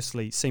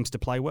 firstly, seems to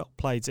play well,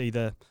 plays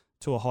either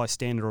to a high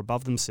standard or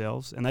above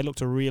themselves, and they look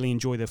to really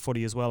enjoy their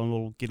footy as well and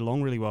all get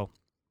along really well.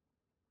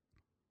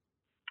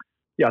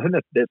 Yeah, I think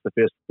that's the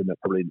first thing that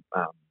probably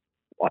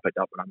I picked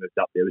up when I moved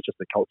up there. It was just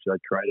the culture they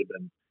created,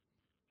 and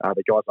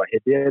the guys I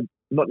had there,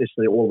 not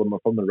necessarily all of them are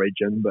from the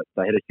region, but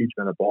they had a huge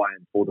amount of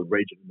buy-in for the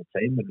region and the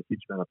team, and a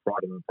huge amount of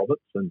pride in the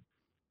province. And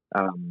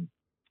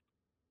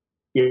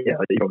yeah,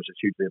 he was just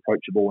hugely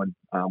approachable, and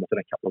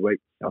within a couple of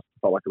weeks, it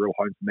felt like a real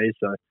home for me.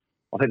 So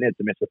I think that's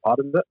a massive part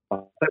of it. I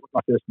think when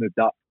I first moved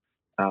up,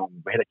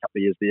 we had a couple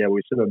of years there.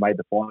 We sort of made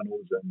the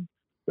finals, and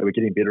we were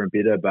getting better and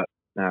better, but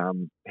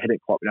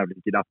hadn't quite been able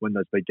to get up and win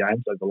those big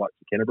games over the likes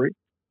of Canterbury.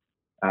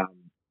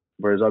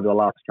 Whereas over the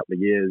last couple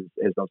of years,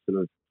 as I've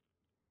sort of,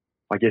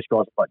 I guess,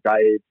 guys like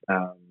Dave,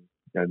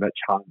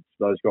 Mitch Hunt,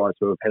 those guys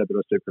who have had a bit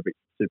of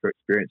super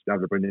experience, been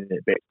able to bring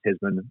that back to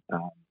Tasman.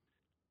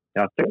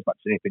 I think as much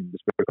as anything,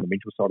 just work on the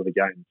mental side of the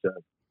game to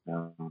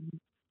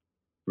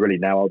really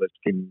nail all those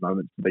key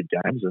moments in big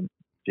games. And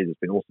geez, it's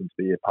been awesome to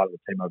be a part of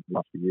the team over the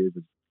last few years.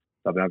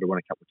 They've been able to win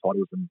a couple of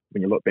titles. And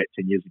when you look back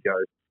 10 years ago,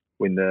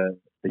 when the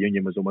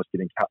Union was almost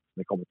getting cut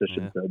in the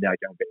competition, so now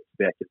going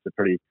back, it's a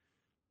pretty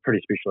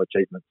special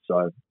achievement.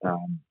 So,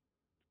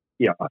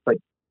 I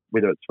think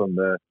whether it's from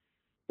the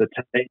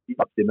team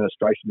up to the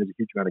administration, there's a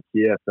huge amount of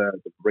care for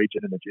the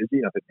region and the jersey.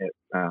 And I think that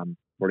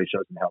really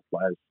shows in how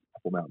players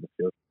perform out in the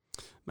field.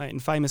 Mate,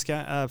 and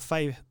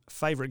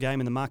favourite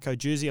game in the Mako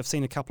jersey? I've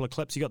seen a couple of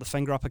clips. You got the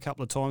finger up a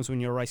couple of times when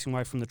you were racing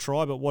away from the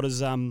try. But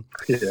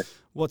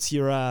what's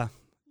your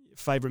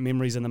favourite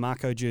memories in the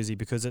Mako jersey?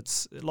 Because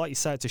it's, like you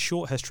say, it's a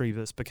short history,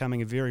 but it's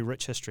becoming a very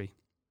rich history.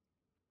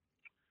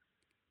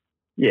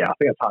 Yeah, I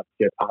think it's hard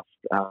to get past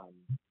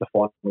the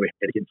final we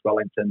had against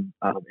Wellington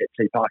at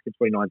T Park in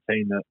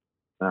 2019 that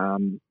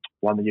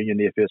won the Union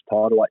their first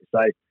title, like you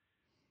say.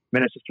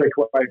 Managed to streak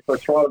away for a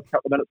try a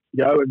couple of minutes to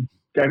go and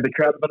gave the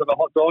crowd a bit of a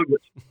hot dog,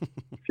 which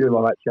a few of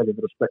my mates gave a bit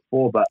of respect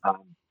for. But I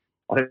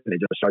think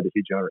it just showed the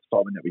huge amount of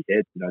excitement that we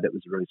had. That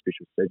was a really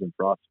special season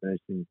for us,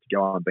 managing to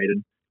go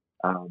unbeaten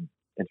and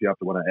to be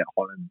able to win it at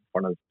home in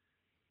front of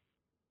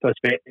those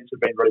fans who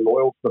have been really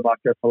loyal to the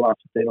Mako for the last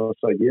 15 or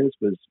so years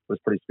was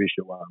pretty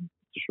special.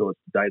 For sure,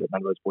 it's a day that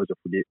none of those boys will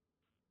forget.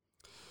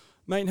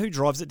 Mate, and who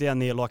drives it down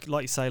there? Like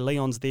you say,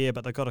 Leon's there,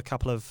 but they've got a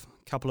couple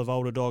of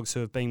older dogs who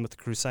have been with the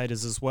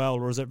Crusaders as well.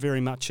 Or is it very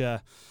much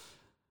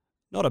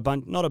not a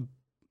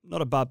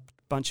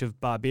bunch of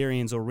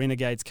barbarians or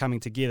renegades coming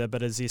together,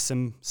 but is there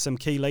some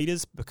key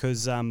leaders?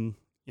 Because the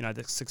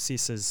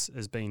success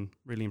has been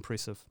really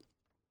impressive.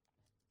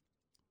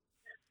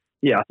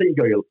 Yeah, I think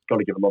you've got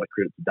to give a lot of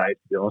credit to Dave,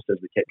 to be honest, as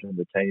the captain of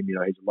the team.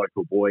 He's a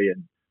local boy,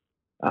 and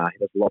he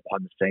does a lot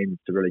behind the scenes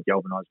to really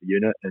galvanise the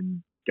unit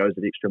and goes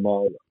the extra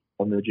mile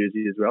on the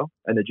jersey as well.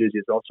 I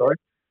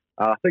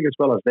think as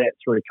well as that,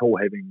 it's really cool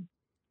having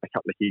a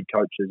couple of head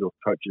coaches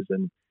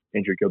and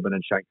Andrew Goodman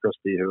and Shane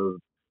Christie who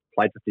have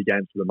played 50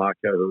 games for the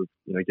Mako, who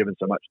have given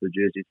so much to the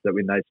jersey, so that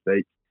when they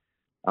speak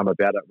about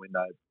it, when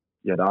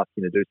they're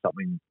asking to do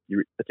something,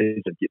 it's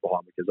easy to get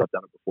behind because I've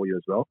done it before you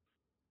as well.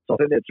 So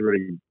I think that's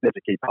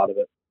a key part of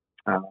it,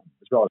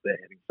 as well as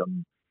that, having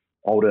some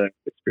older,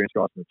 experienced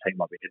guys in the team,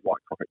 like we had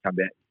White Crockett come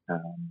back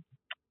a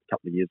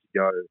couple of years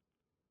ago.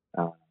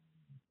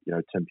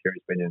 Tim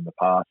Perry's been in the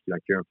past.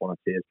 Kieran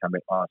Fonter's come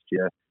back last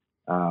year.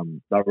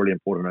 They're really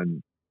important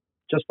in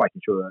just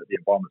making sure that the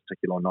environment's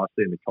ticking along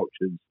nicely and the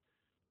culture's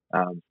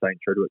staying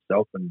true to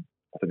itself. And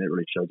I think that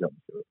really shows up in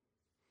the field.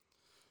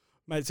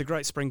 Mate, it's a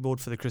great springboard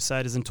for the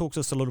Crusaders. And talk to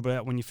us a little bit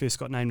about when you first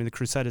got named in the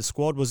Crusaders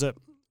squad. Was it,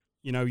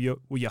 were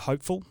you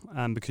hopeful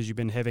because you've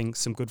been having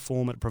some good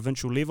form at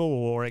provincial level,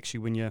 or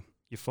actually when you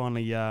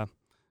finally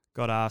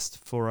got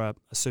asked for a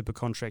super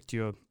contract,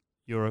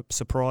 you're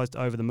surprised,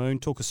 over the moon?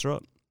 Talk us through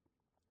it.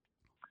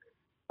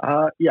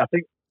 I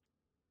think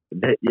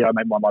that, I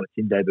made my Mitre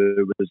 10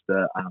 debut. Was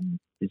the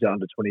New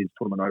Zealand Under-20s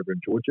tournament over in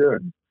Georgia,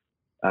 and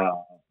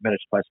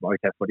managed to play some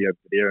okay footy over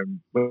there.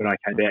 And when I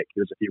came back,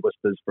 there was a few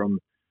whispers from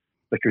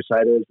the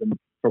Crusaders and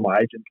from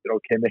my agent, good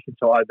old Cam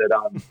McIntyre, that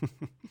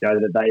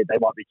that they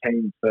might be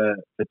keen for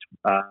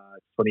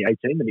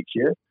 2018, the next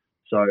year.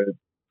 So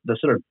the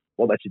sort of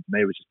what they said to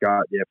me was just go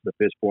out there for the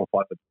first 4 or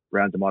 5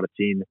 rounds of Mitre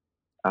 10,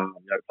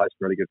 play some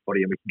really good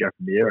footy, and we can go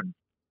from there. And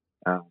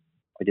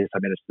I guess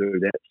I managed to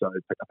do that. So I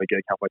picked up a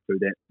gig halfway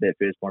through that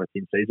first Mitre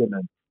 10 season,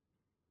 and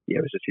it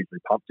was just hugely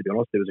pumped, to be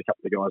honest. There was a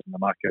couple of guys in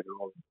the Mako who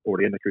were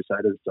already in the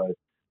Crusaders, so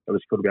it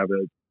was cool to be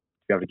able to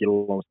get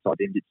alongside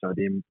them, get to know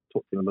them,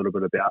 talk to them a little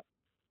bit about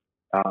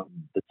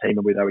the team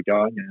and where they were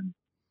going. And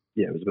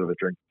it was a bit of a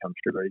dream come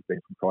true, really,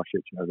 being from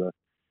Christchurch to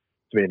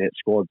be in that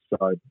squad.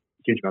 So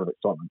huge amount of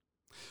excitement.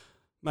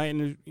 Mate,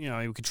 and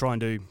we could try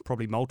and do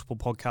probably multiple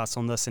podcasts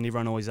on this, and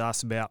everyone always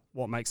asks about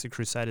what makes the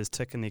Crusaders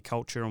tick and their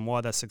culture and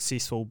why they're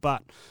successful.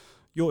 But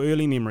your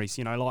early memories,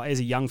 like as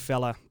a young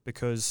fella,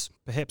 because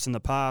perhaps in the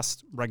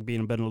past, rugby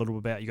had been a little bit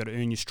about you got to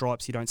earn your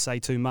stripes, you don't say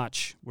too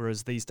much,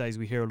 whereas these days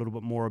we hear a little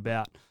bit more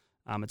about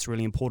it's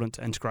really important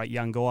to integrate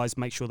young guys,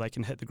 make sure they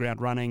can hit the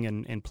ground running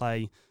and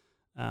play,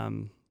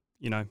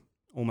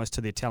 almost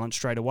to their talent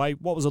straight away.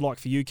 What was it like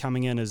for you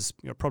coming in as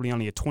probably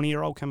only a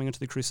 20-year-old coming into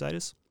the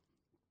Crusaders?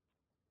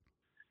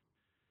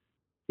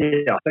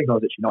 Yeah, I think I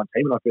was actually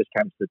 19 when I first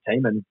came to the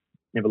team, and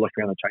never looked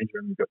around the change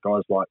room. You've got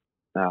guys like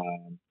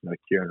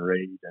Kieran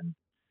Reid and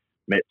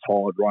Matt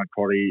Todd, Ryan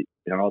Crotty.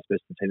 I was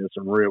first in the team. There's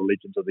some real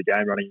legends of the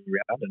game running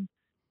around, and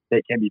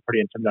that can be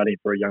pretty intimidating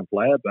for a young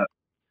player. But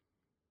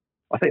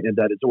I think that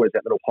there's always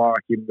that little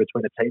hierarchy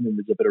between the team, and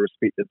there's a bit of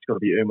respect that's got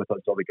to be earned with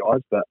those other guys.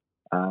 But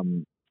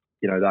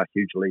they're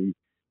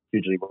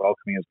hugely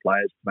welcoming as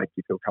players to make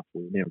you feel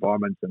comfortable in the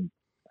environment, and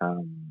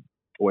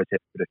always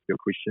happy to field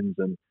questions.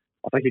 And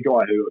I think a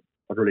guy who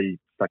really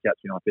stuck out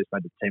to me when I first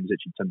made the team was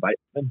actually Tim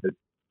Bateman, who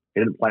he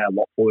didn't play a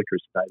lot for the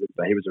Crusaders,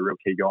 but he was a real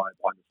key guy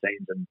behind the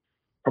scenes and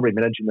probably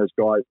managing those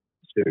guys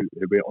who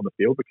were on the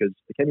field, because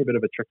it can be a bit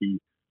of a tricky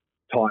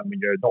time when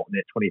you're not in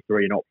that 23,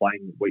 you're not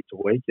playing week to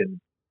week.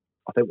 And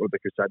I think what the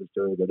Crusaders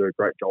do, they do a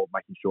great job of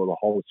making sure the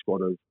whole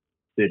squad of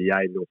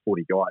 38 or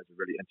 40 guys are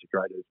really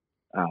integrated.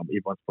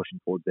 Everyone's pushing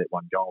towards that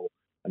one goal,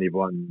 and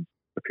everyone's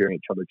preparing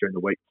each other during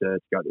the week to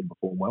go out there and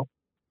perform well.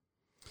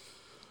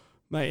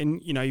 Mate,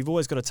 and, you've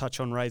always got to touch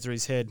on Razor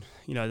his head.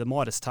 The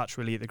Midas touch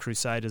really at the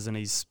Crusaders, and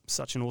he's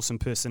such an awesome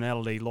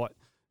personality. Like,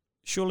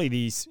 surely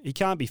he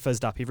can't be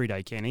fizzed up every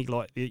day, can he?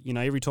 Like,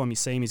 every time you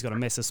see him, he's got a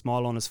massive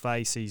smile on his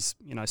face. He's,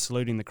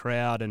 saluting the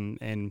crowd, and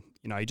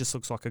he just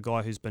looks like a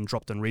guy who's been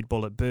dropped in Red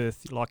Bull at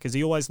birth. Like, is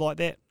he always like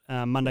that,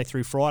 Monday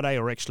through Friday,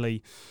 or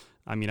actually,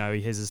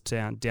 he has his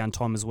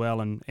downtime as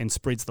well and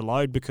spreads the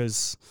load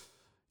because,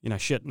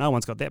 no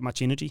one's got that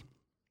much energy.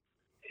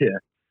 Yeah.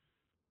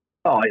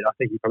 Oh, I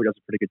think he probably does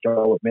a pretty good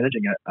job of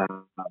managing it.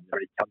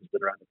 He comes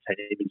in around the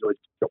team. He's always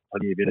got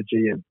plenty of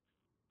energy, and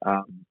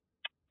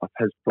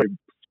has probably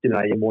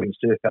a morning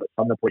surf out at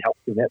Sunday probably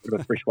helps him that bit of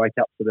a fresh wake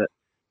up, so that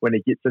when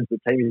he gets into the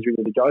team, he's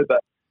ready to go.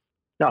 But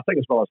no, I think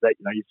as well as that,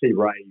 you see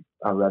Ray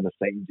around the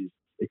scenes.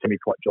 He can be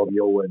quite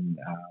jovial and,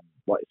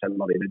 like you said, a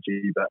lot of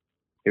energy, but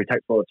he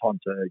takes a lot of time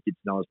to get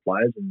to know his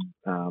players and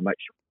make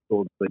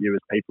sure that you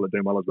as people are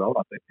doing well as well.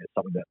 I think it's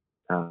something that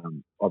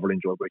I've really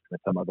enjoyed working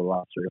with him over the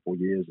last 3 or 4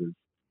 years.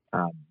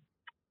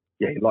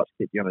 He likes to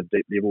keep you on a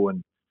deep level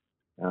and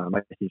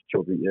making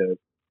sure that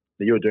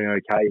you're doing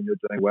okay and you're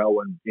doing well,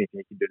 and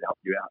anything he can do to help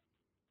you out,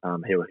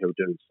 he'll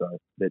do. So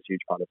that's a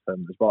huge part of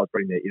him, as well as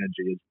bringing that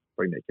energy, is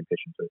bringing that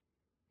compassion too.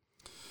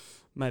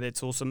 Mate,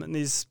 that's awesome. And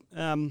there's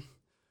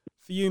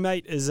for you,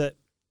 mate, is it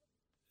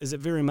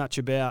very much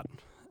about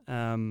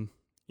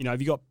have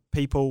you got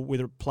people,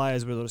 whether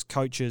players, whether it's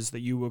coaches,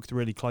 that you work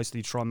really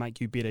closely to try and make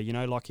you better?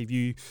 Like if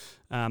you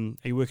are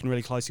you working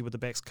really closely with the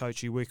backs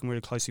coach, are you working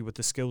really closely with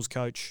the skills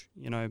coach,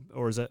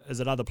 or is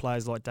it other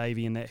players like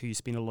Davey and that who you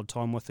spend a lot of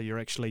time with that you're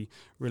actually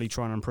really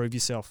trying to improve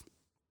yourself?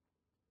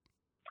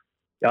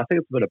 Yeah, I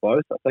think it's a bit of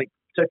both. I think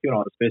particularly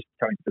when I was first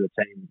coming to the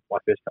team, my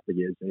first couple of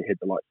years, and you had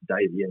the likes of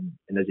Davey and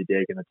Izzy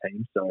Dagg in the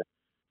team, so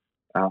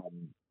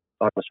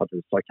I just tried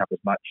to soak up as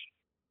much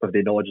of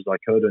their knowledge as I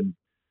could. And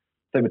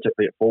I think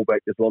particularly at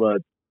fullback, there's a lot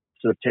of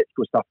sort of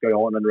tactical stuff going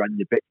on and around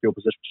your backfield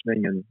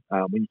positioning, and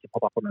when you can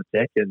pop up on an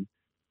attack. And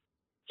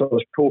so it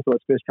was cool for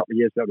those first couple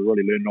of years to be able to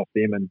really learn off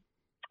them. And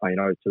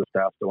to this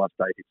day, I still ask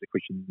Dave the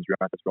questions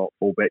around his role at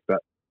fullback. But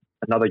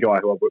another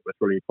guy who I've worked with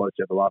really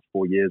closely over the last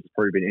 4 years has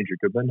probably been Andrew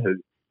Goodman, who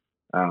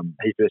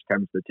he first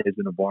came to the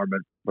Tasman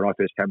environment when I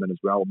first came in as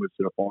well, and we've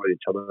sort of followed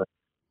each other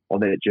on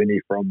that journey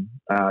from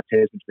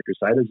Tasman to the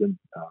Crusaders. And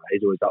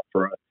he's always up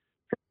for a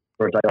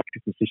day off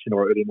kicking session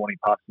or an early morning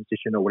passing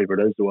session or whatever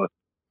it is, or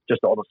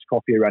just an honest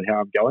coffee around how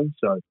I'm going.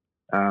 So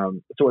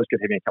it's always good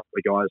having a couple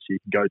of guys who you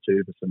can go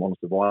to for some honest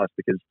advice,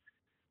 because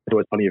there's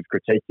always plenty of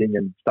critiquing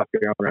and stuff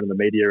going on around in the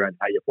media and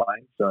how you're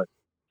playing. So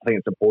I think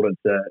it's important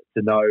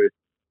to know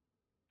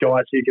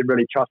guys who you can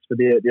really trust for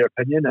their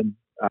opinion, and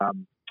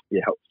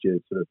helps you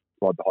sort of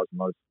ride the highs and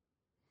lows.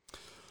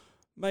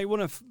 Mate, I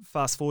want to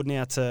fast forward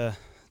now to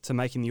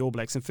making the All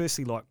Blacks, and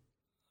firstly, like,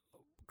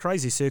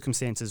 crazy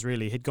circumstances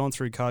really. Had gone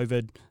through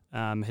COVID,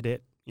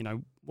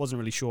 wasn't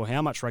really sure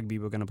how much rugby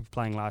we were going to be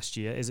playing last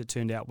year. As it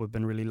turned out, we've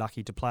been really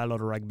lucky to play a lot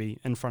of rugby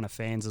in front of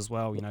fans as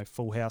well.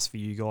 Full house for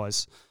you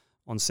guys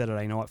on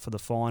Saturday night for the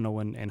final,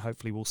 and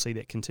hopefully we'll see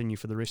that continue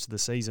for the rest of the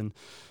season.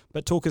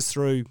 But talk us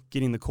through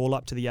getting the call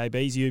up to the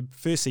ABs. You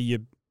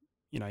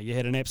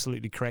had an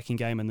absolutely cracking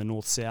game in the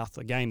North-South,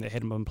 a game that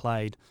hadn't been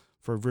played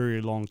for a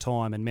very long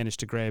time, and managed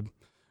to grab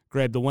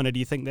the winner. Do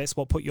you think that's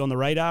what put you on the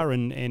radar?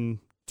 And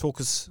talk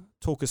us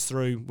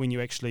through when you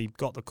actually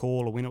got the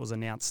call, or when it was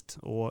announced,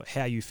 or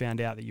how you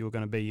found out that you were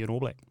going to be an All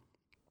Black.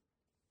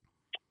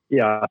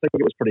 Yeah, I think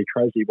it was pretty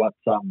crazy once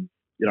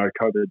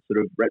COVID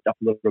sort of wrapped up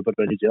a little bit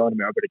in New Zealand, and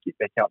we were able to get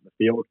back out in the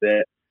field.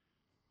 That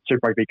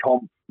Super Rugby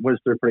comp was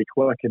through pretty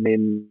quick, and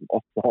then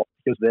off the hop,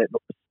 because of that,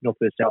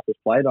 North-South was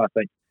played. I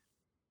think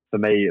for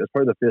me, it was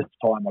probably the first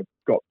time I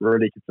got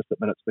really consistent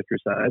minutes for the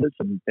Crusaders,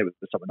 and that was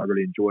something I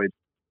really enjoyed,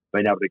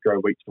 being able to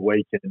grow week to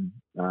week. And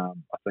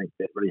I think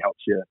that really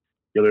helps you.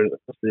 You learn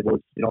at this level,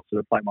 you're not sort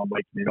of playing 1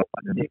 week and you're not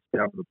playing the next.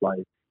 You're able to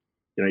play,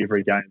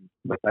 every game.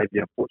 With Davey,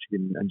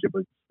 unfortunately, injured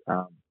was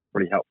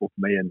really helpful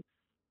for me. And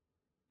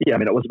yeah,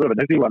 it was a bit of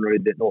an ugly one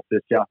really, that North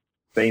versus South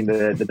being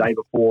the day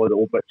before the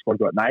All Black squad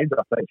got named.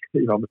 I think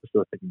I'm just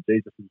sort of thinking,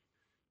 geez, this is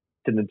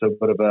turned into a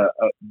bit of a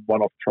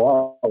one-off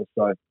trial.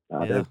 So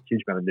there was a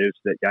huge amount of nerves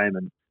for that game,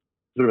 and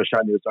sort of a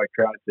shame there was no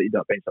crowd, because it ended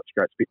up being such a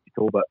great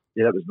spectacle. But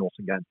yeah, that was an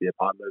awesome game to be a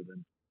part of,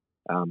 and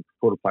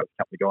got to play with a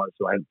couple of guys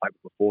who I hadn't played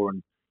with before, and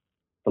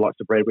the likes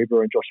of Brad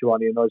Weber and Josh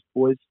Ioane and those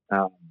boys.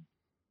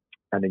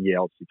 And then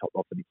obviously topped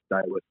off the next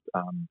day with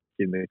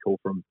getting a call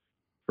from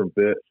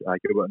Bert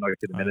Gilbert,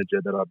 the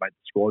manager, that I made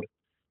the squad.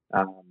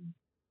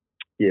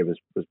 was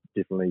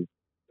definitely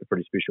a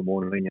pretty special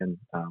morning. And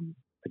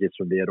I guess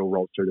from there it all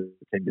rolls through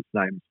the team gets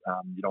names,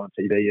 on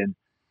TV and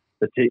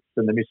the texts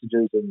and the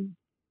messages and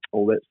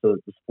all that sort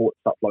of the support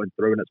stuff flowing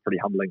through, and it's pretty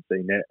humbling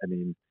seeing that. And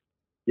then,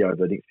 over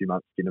the next few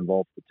months getting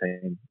involved with the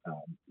team,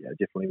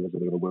 definitely was a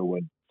bit of a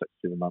whirlwind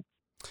 6-7 months.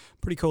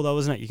 Pretty cool though,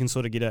 isn't it? You can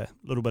sort of get a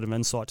little bit of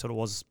insight to what it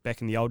was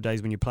back in the old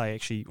days when you play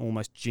actually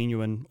almost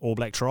genuine All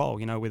Black trial,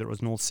 whether it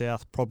was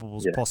North-South,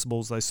 probables,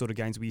 possibles, those sort of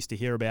games we used to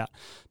hear about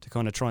to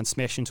kind of try and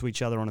smash into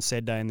each other on a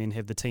Saturday and then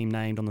have the team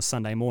named on the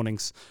Sunday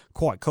mornings.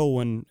 Quite cool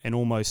and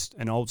almost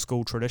an old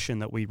school tradition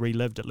that we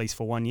relived at least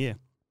for 1 year.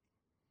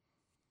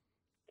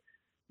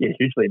 Yeah,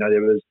 hugely.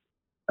 There was,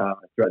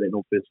 throughout that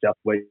North versus South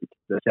week,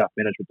 the South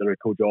management did a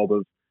cool job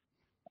of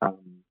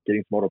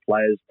getting some older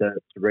players to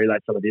relay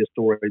some of their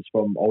stories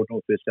from old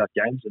North versus South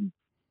games and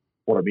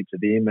what it meant to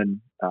them and,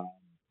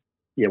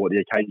 what the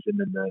occasion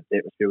and the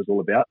atmosphere was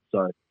all about.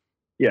 So,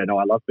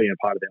 I love being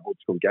a part of that old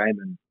school game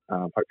and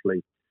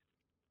hopefully,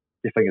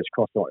 your fingers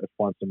crossed, I'll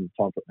find some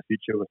time for it in the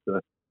future with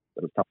the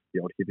tough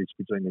the old heavy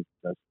scheduling these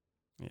days.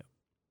 Yeah.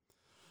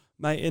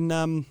 Mate,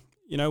 and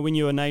when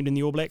you were named in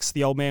the All Blacks,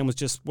 the old man was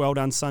just, well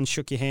done, son,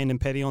 shook your hand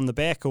and pat you on the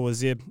back, or was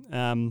there,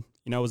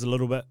 was a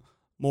little bit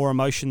more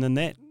emotion than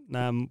that?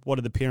 What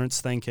did the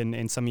parents think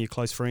and some of your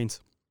close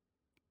friends?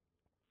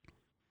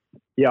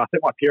 Yeah, I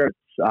think my parents,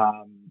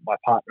 my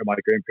partner, my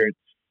grandparents,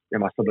 and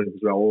my siblings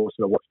as well all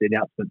sort of watched the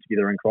announcement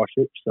together in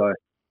Christchurch. So,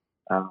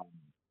 I'm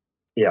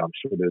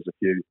sure there was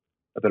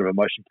a bit of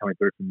emotion coming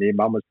through from there.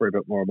 Mum was probably a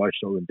bit more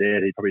emotional than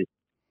Dad. He probably,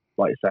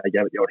 like you say,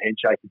 gave it the old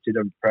handshake and said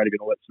I'm proud of you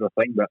and all that sort of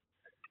thing. But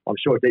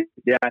I'm sure deep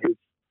down he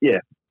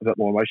was, a bit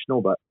more emotional.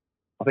 But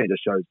I think it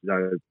just shows,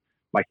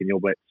 making the All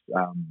Blacks,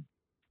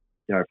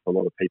 for a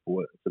lot of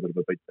people,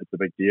 it's a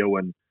big deal,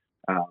 and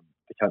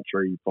the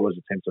country follows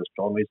the team so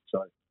strongly.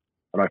 So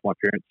I know for my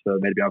parents, for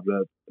me to be able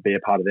to be a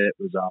part of that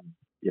was,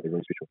 really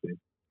special for them.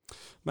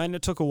 Mate,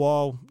 it took a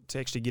while to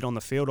actually get on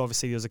the field.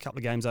 Obviously, there was a couple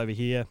of games over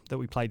here that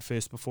we played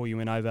first before you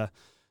went over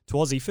to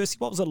Aussie. Firstly,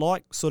 what was it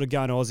like sort of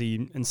going to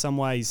Aussie in some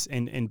ways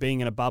and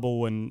being in a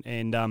bubble and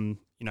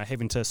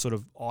having to sort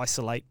of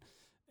isolate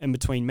in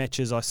between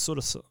matches? I sort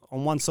of,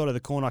 on one side of the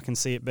corner, I can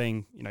see it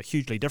being,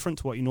 hugely different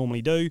to what you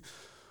normally do.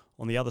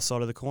 On the other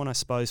side of the corner, I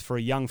suppose, for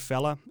a young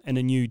fella and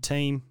a new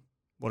team,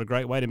 what a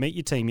great way to meet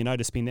your team,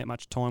 to spend that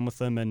much time with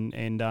them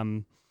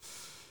and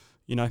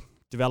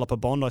develop a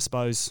bond, I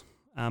suppose,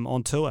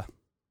 on tour.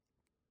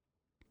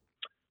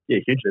 Yeah,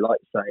 hugely. Like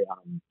you say,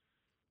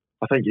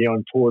 I think,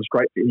 on tour is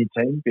great for any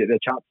team, but the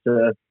chance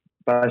to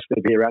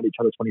basically be around each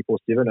other 24/7,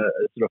 it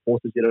sort of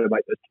forces you to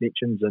make those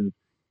connections and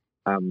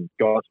guys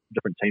from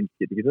different teams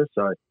get together.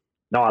 So,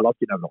 no, I loved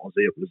getting over to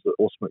Aussie. It was an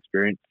awesome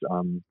experience.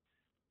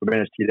 We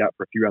managed to get out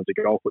for a few rounds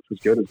of golf, which was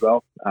good as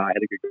well. I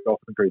had a good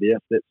golfing crew there,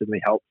 so that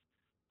certainly helped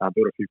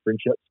build a few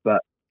friendships.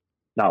 But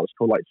no, it was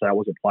cool. Like you say, I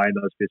wasn't playing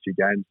those first few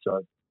games,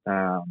 so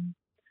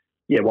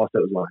whilst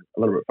it was like a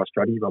little bit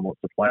frustrating when I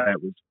wanted to play,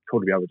 it was cool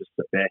to be able to just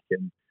sit back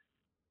and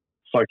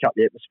soak up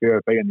the atmosphere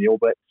of being in the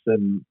All Blacks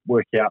and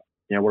work out,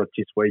 what a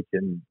test week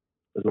and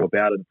is all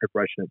about and the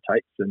preparation it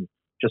takes, and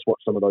just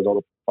watch some of those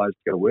older players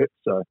go to work.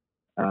 So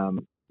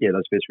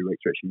those first few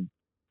weeks are actually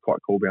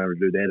quite cool being able to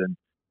do that and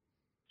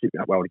set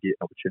me up well to get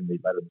an opportunity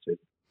later in the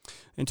season.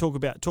 And talk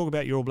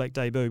about your All Black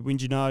debut. When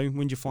did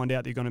you find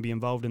out that you're going to be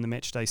involved in the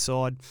match day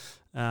side,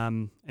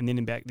 and then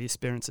in back the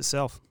experience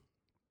itself?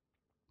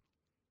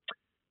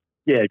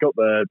 Yeah, got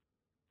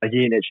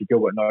actually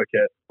Gilbert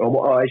Noka.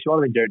 Well, actually, I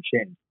might have been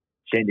doing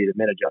Shandy, the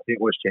manager. I think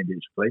it was Shandy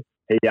actually.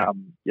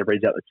 He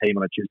reads out the team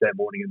on a Tuesday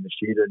morning in the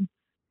shed, and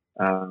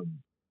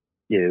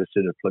there was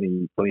sort of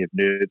plenty of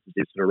nerves as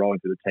they're sort of rolling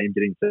through the team,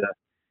 getting to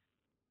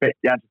back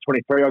down to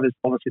 23. I was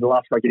obviously the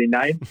last guy getting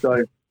named, so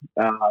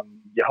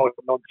you're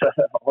holding on to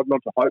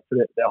hope for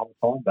that whole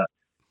time. But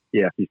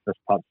a few fist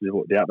pumps have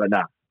walked out. But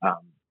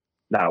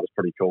it was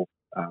pretty cool.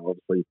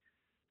 Obviously,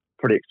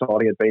 pretty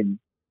exciting. I'd been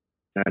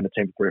in the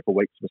team for 3 or 4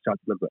 weeks. It was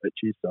starting to a little bit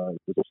itchy, so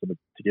it was awesome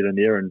to get in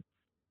there. And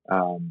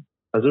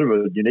it was a bit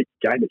of a unique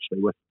game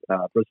actually, with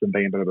Brisbane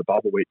being a bit of a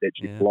bubble week. They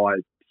actually fly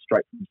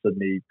straight from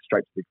Sydney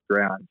straight to the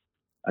ground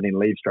and then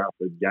leave straight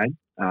after the game.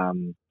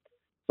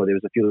 So there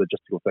was a few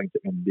logistical things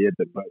that went there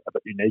that were a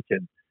bit unique.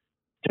 And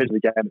in terms of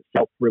the game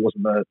itself, it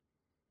wasn't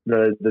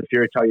the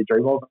fairy tale you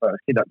dream of. I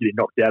ended up getting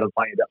knocked out and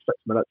playing about 6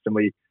 minutes, and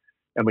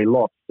we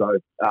lost. So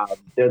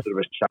there was a bit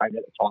of a shame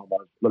at the time.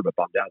 I was a little bit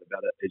bummed out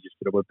about it, as you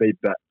said it would be.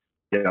 But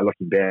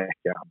looking back,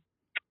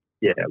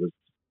 it was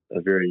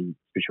a very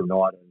special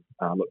night.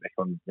 And look back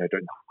on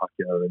doing the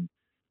haka and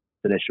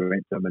the national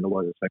anthem and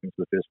all those things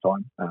for the first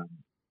time.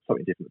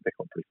 Something definitely back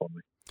on pretty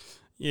fondly.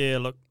 Yeah,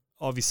 look,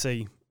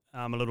 obviously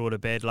a little bit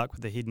of bad luck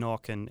with the head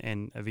knock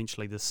and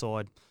eventually the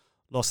side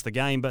lost the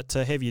game. But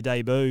to have your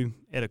debut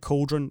at a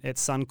cauldron at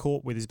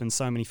Suncorp, where there's been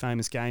so many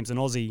famous games, and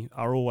Aussie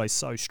are always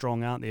so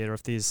strong, aren't there?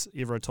 If there's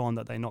ever a time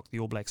that they knock the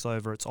All Blacks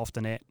over, it's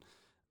often at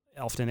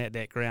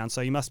that ground.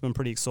 So you must have been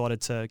pretty excited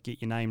to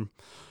get your name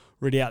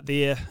read out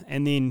there.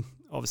 And then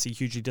obviously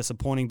hugely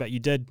disappointing, but you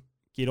did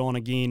get on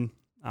again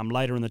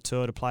later in the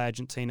tour to play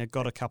Argentina,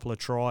 got a couple of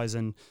tries,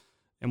 and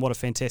and what a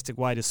fantastic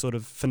way to sort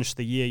of finish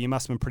the year. You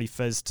must have been pretty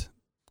fizzed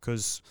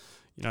because,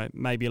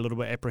 maybe a little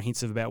bit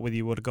apprehensive about whether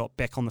you would have got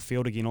back on the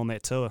field again on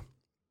that tour.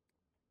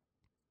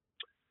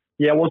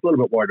 Yeah, I was a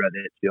little bit worried about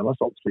that, to be honest.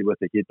 Obviously, with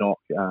the head knock,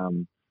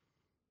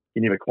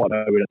 you never quite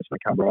know when it's going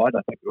to come right.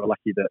 I think we were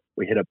lucky that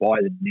we had a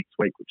bye the next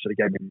week, which sort of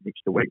gave me an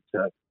extra week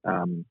to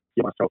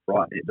get myself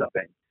right. It ended up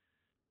being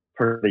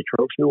pretty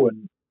crucial.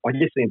 And I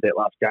guess that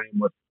last game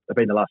would have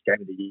been the last game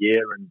of the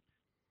year, and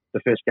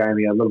the first game,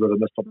 a little bit of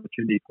a missed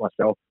opportunity for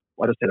myself.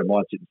 I just had a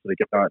mindset to sort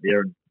of go out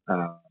there and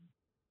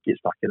get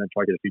stuck in and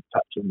try to get a few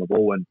touches on the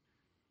ball. And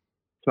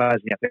it's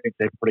amazing, I think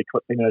they pretty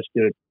quickly managed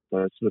to get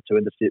those sort of 2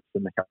 intercepts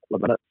in a couple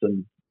of minutes.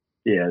 And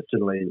yeah,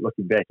 certainly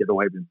looking back, it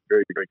all happened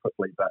very, very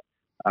quickly. But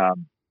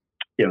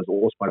it was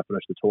awesome way to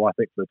finish the tour. I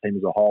think for the team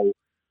as a whole,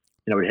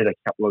 we had a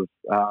couple of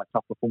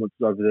tough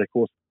performances over the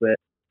course of that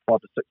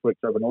 5 to 6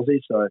 weeks over in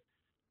Aussie. So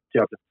to be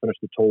able to finish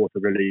the tour with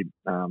a really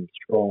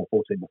strong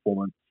 14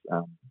 performance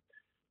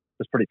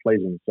was pretty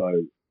pleasing. So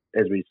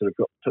as we sort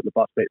of took the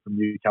bus back from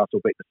Newcastle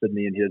back to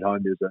Sydney and headed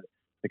home, there was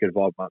a good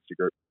vibe amongst the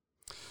group.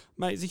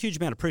 Mate, it's a huge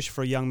amount of pressure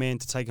for a young man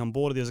to take on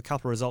board. There's a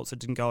couple of results that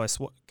didn't go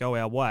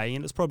our way,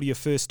 and it's probably your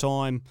first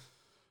time,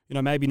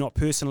 maybe not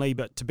personally,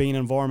 but to be in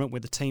an environment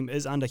where the team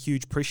is under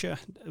huge pressure.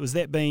 Was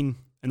that been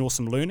an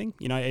awesome learning,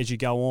 as you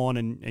go on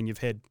and you've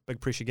had big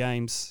pressure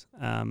games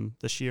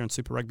this year in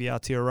Super Rugby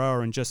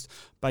Aotearoa, and just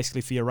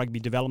basically for your rugby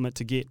development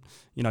to get,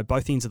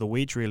 both ends of the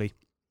wedge, really?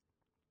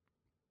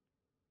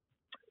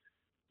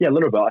 Yeah, a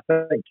little bit. I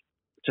think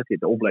particularly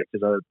the All Blacks,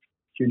 there's a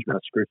huge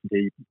amount of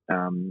scrutiny,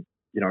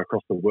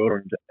 across the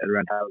world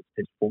around how the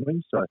team's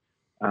performing. So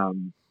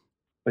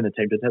when the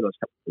team did have those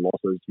couple of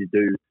losses, you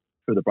do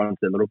feel the brunt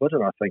of it a little bit,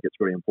 and I think it's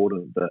really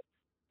important that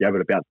you're able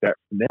to bounce back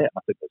from that.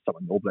 I think that's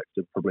something the All Blacks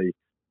have probably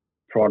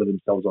prided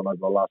themselves on over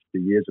the last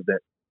few years, of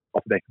that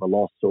off the back of a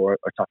loss or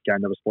a tough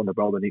game, they responded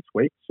well the next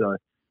week. So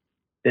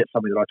that's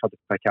something that I tried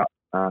to pick up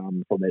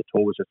from that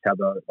tour, was just how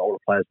the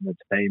older players in the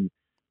team,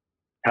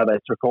 how they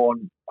took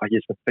on, I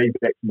guess, the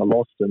feedback from the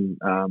loss and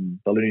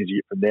the learnings you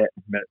get from that,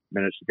 and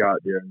managed to go out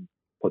there and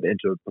put that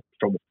into a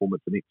strong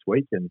performance the next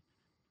week. And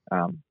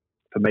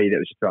for me, that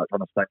was just about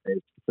trying to stay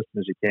as consistent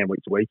as you can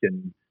week to week,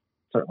 and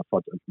something I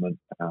tried to implement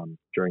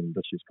during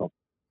this year's comp.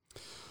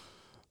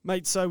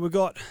 Mate, so we've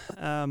got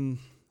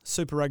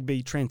Super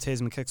Rugby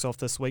Trans-Tasman kicks off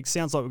this week.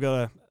 Sounds like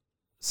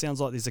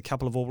there's a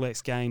couple of All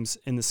Blacks games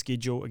in the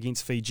schedule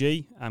against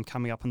Fiji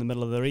coming up in the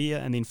middle of the year,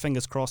 and then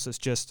fingers crossed it's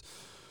just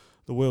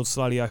the world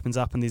slowly opens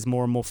up and there's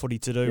more and more footy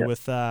to do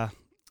with the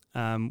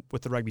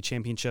Rugby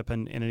Championship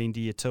and an end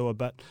of year tour.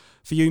 But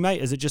for you,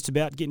 mate, is it just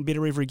about getting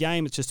better every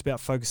game? It's just about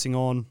focusing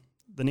on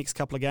the next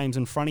couple of games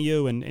in front of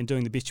you and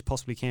doing the best you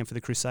possibly can for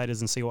the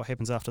Crusaders and see what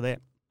happens after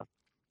that?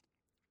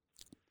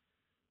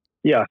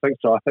 Yeah, I think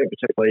so. I think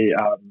particularly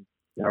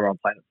around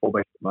playing at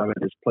fullback at the moment,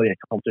 there's plenty of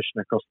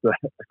competition across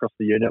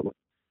the unit, with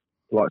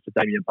the likes of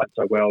Damien playing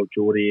so well,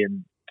 Geordie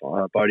and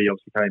Bodie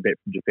obviously coming back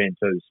from Japan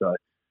too. So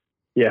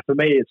yeah, for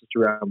me, it's just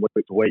around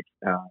week to week,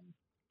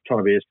 trying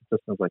to be as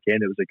consistent as I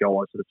can. It was a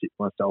goal I sort of set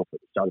for myself at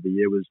the start of the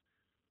year, was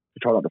to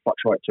try not to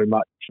fluctuate too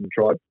much and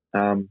try,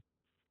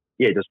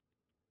 just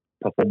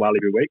perform well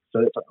every week.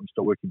 So that's what I'm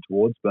still working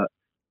towards. But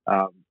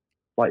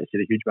like you said,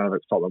 a huge amount of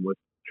excitement with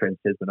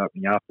Trans-Tasman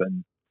opening up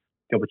and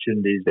the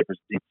opportunities that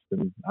presents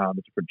and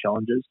the different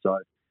challenges. So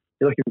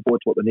yeah, looking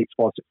forward to what the next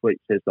 5-6 weeks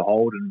has to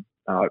hold, and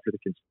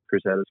hopefully the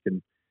Crusaders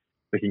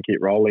we can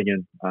keep rolling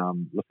and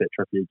lift that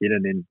trophy again,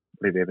 and then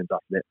whatever happens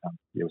after that,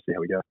 we'll see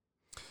how we go.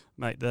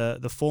 Mate,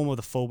 the form of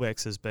the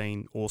fullbacks has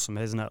been awesome,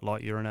 hasn't it?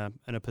 Like, you're in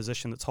a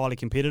position that's highly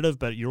competitive,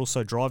 but you're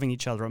also driving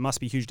each other. It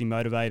must be hugely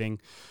motivating.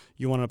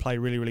 You want to play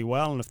really, really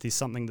well, and if there's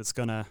something that's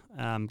going to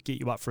get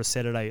you up for a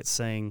Saturday, it's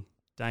seeing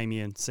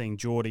Damien, seeing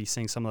Geordie,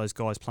 seeing some of those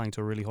guys playing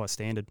to a really high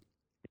standard.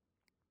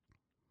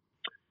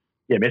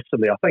 Yeah,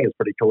 massively. I think it's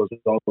pretty cool as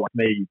well. Like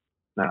me,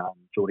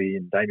 Geordie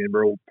and Damien,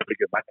 we're all pretty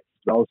good mates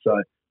as well. So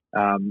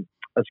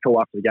it's cool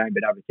after the game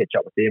being able to catch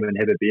up with them and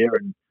have a beer,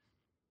 and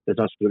there's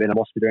no sort of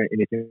animosity or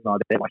anything like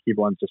that. Like,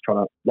 everyone's just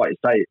trying to, like you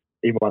say,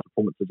 everyone's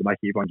performances are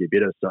making everyone get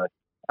better. So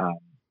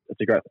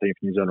it's a great thing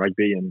for New Zealand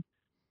rugby, and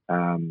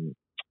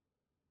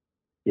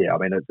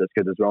it's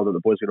good as well that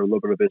the boys got a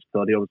little bit of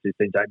versatility. Obviously,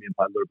 seen Damien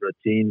play a little bit of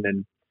 10,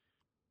 and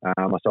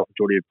myself and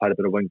Geordie have played a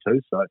bit of wing too.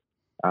 So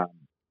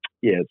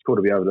it's cool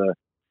to be able to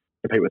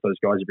compete with those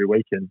guys every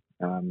week, and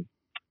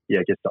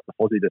get stuck to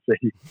Fozzie to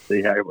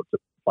see how he wants to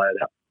play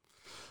it out.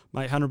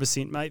 Mate,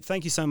 100%, mate.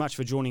 Thank you so much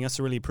for joining us.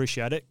 I really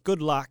appreciate it.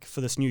 Good luck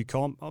for this new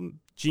comp. I'm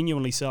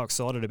genuinely so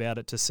excited about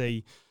it, to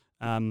see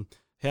how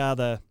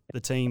the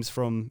teams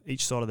from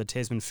each side of the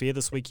Tasman fare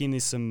this weekend.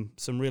 There's some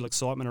real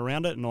excitement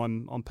around it, and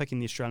I'm picking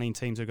the Australian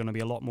teams are going to be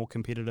a lot more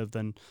competitive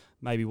than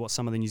maybe what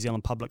some of the New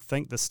Zealand public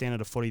think. The standard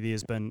of footy there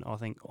has been, I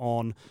think,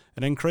 on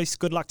an increase.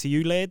 Good luck to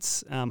you,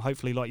 lads.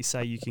 Hopefully, like you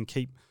say, you can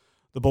keep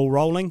the ball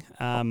rolling,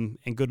 and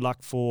good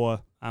luck for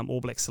All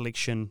Black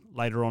selection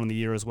later on in the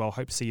year as well.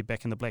 Hope to see you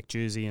back in the black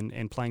jersey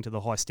and playing to the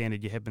high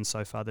standard you have been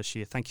so far this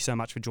year. Thank you so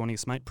much for joining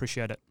us, mate.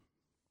 Appreciate it.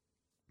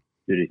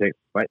 Beauty, thanks,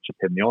 mate. Just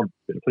having me on.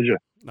 It's been a pleasure.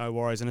 No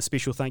worries, and a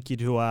special thank you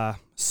to our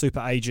super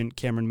agent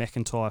Cameron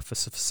McIntyre for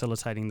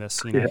facilitating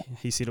this. You know,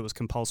 he said it was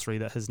compulsory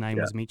that his name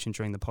was mentioned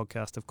during the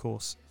podcast, of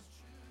course.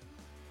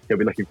 He'll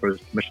be looking for his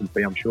commission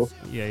fee, I'm sure.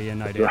 Yeah,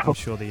 no doubt. I'm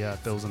sure the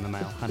bill's in the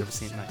mail,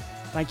 100%, mate.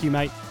 Thank you,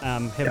 mate.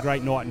 Have a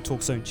great night and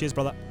talk soon. Cheers,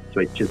 brother.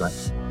 Sweet. Cheers,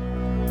 mate.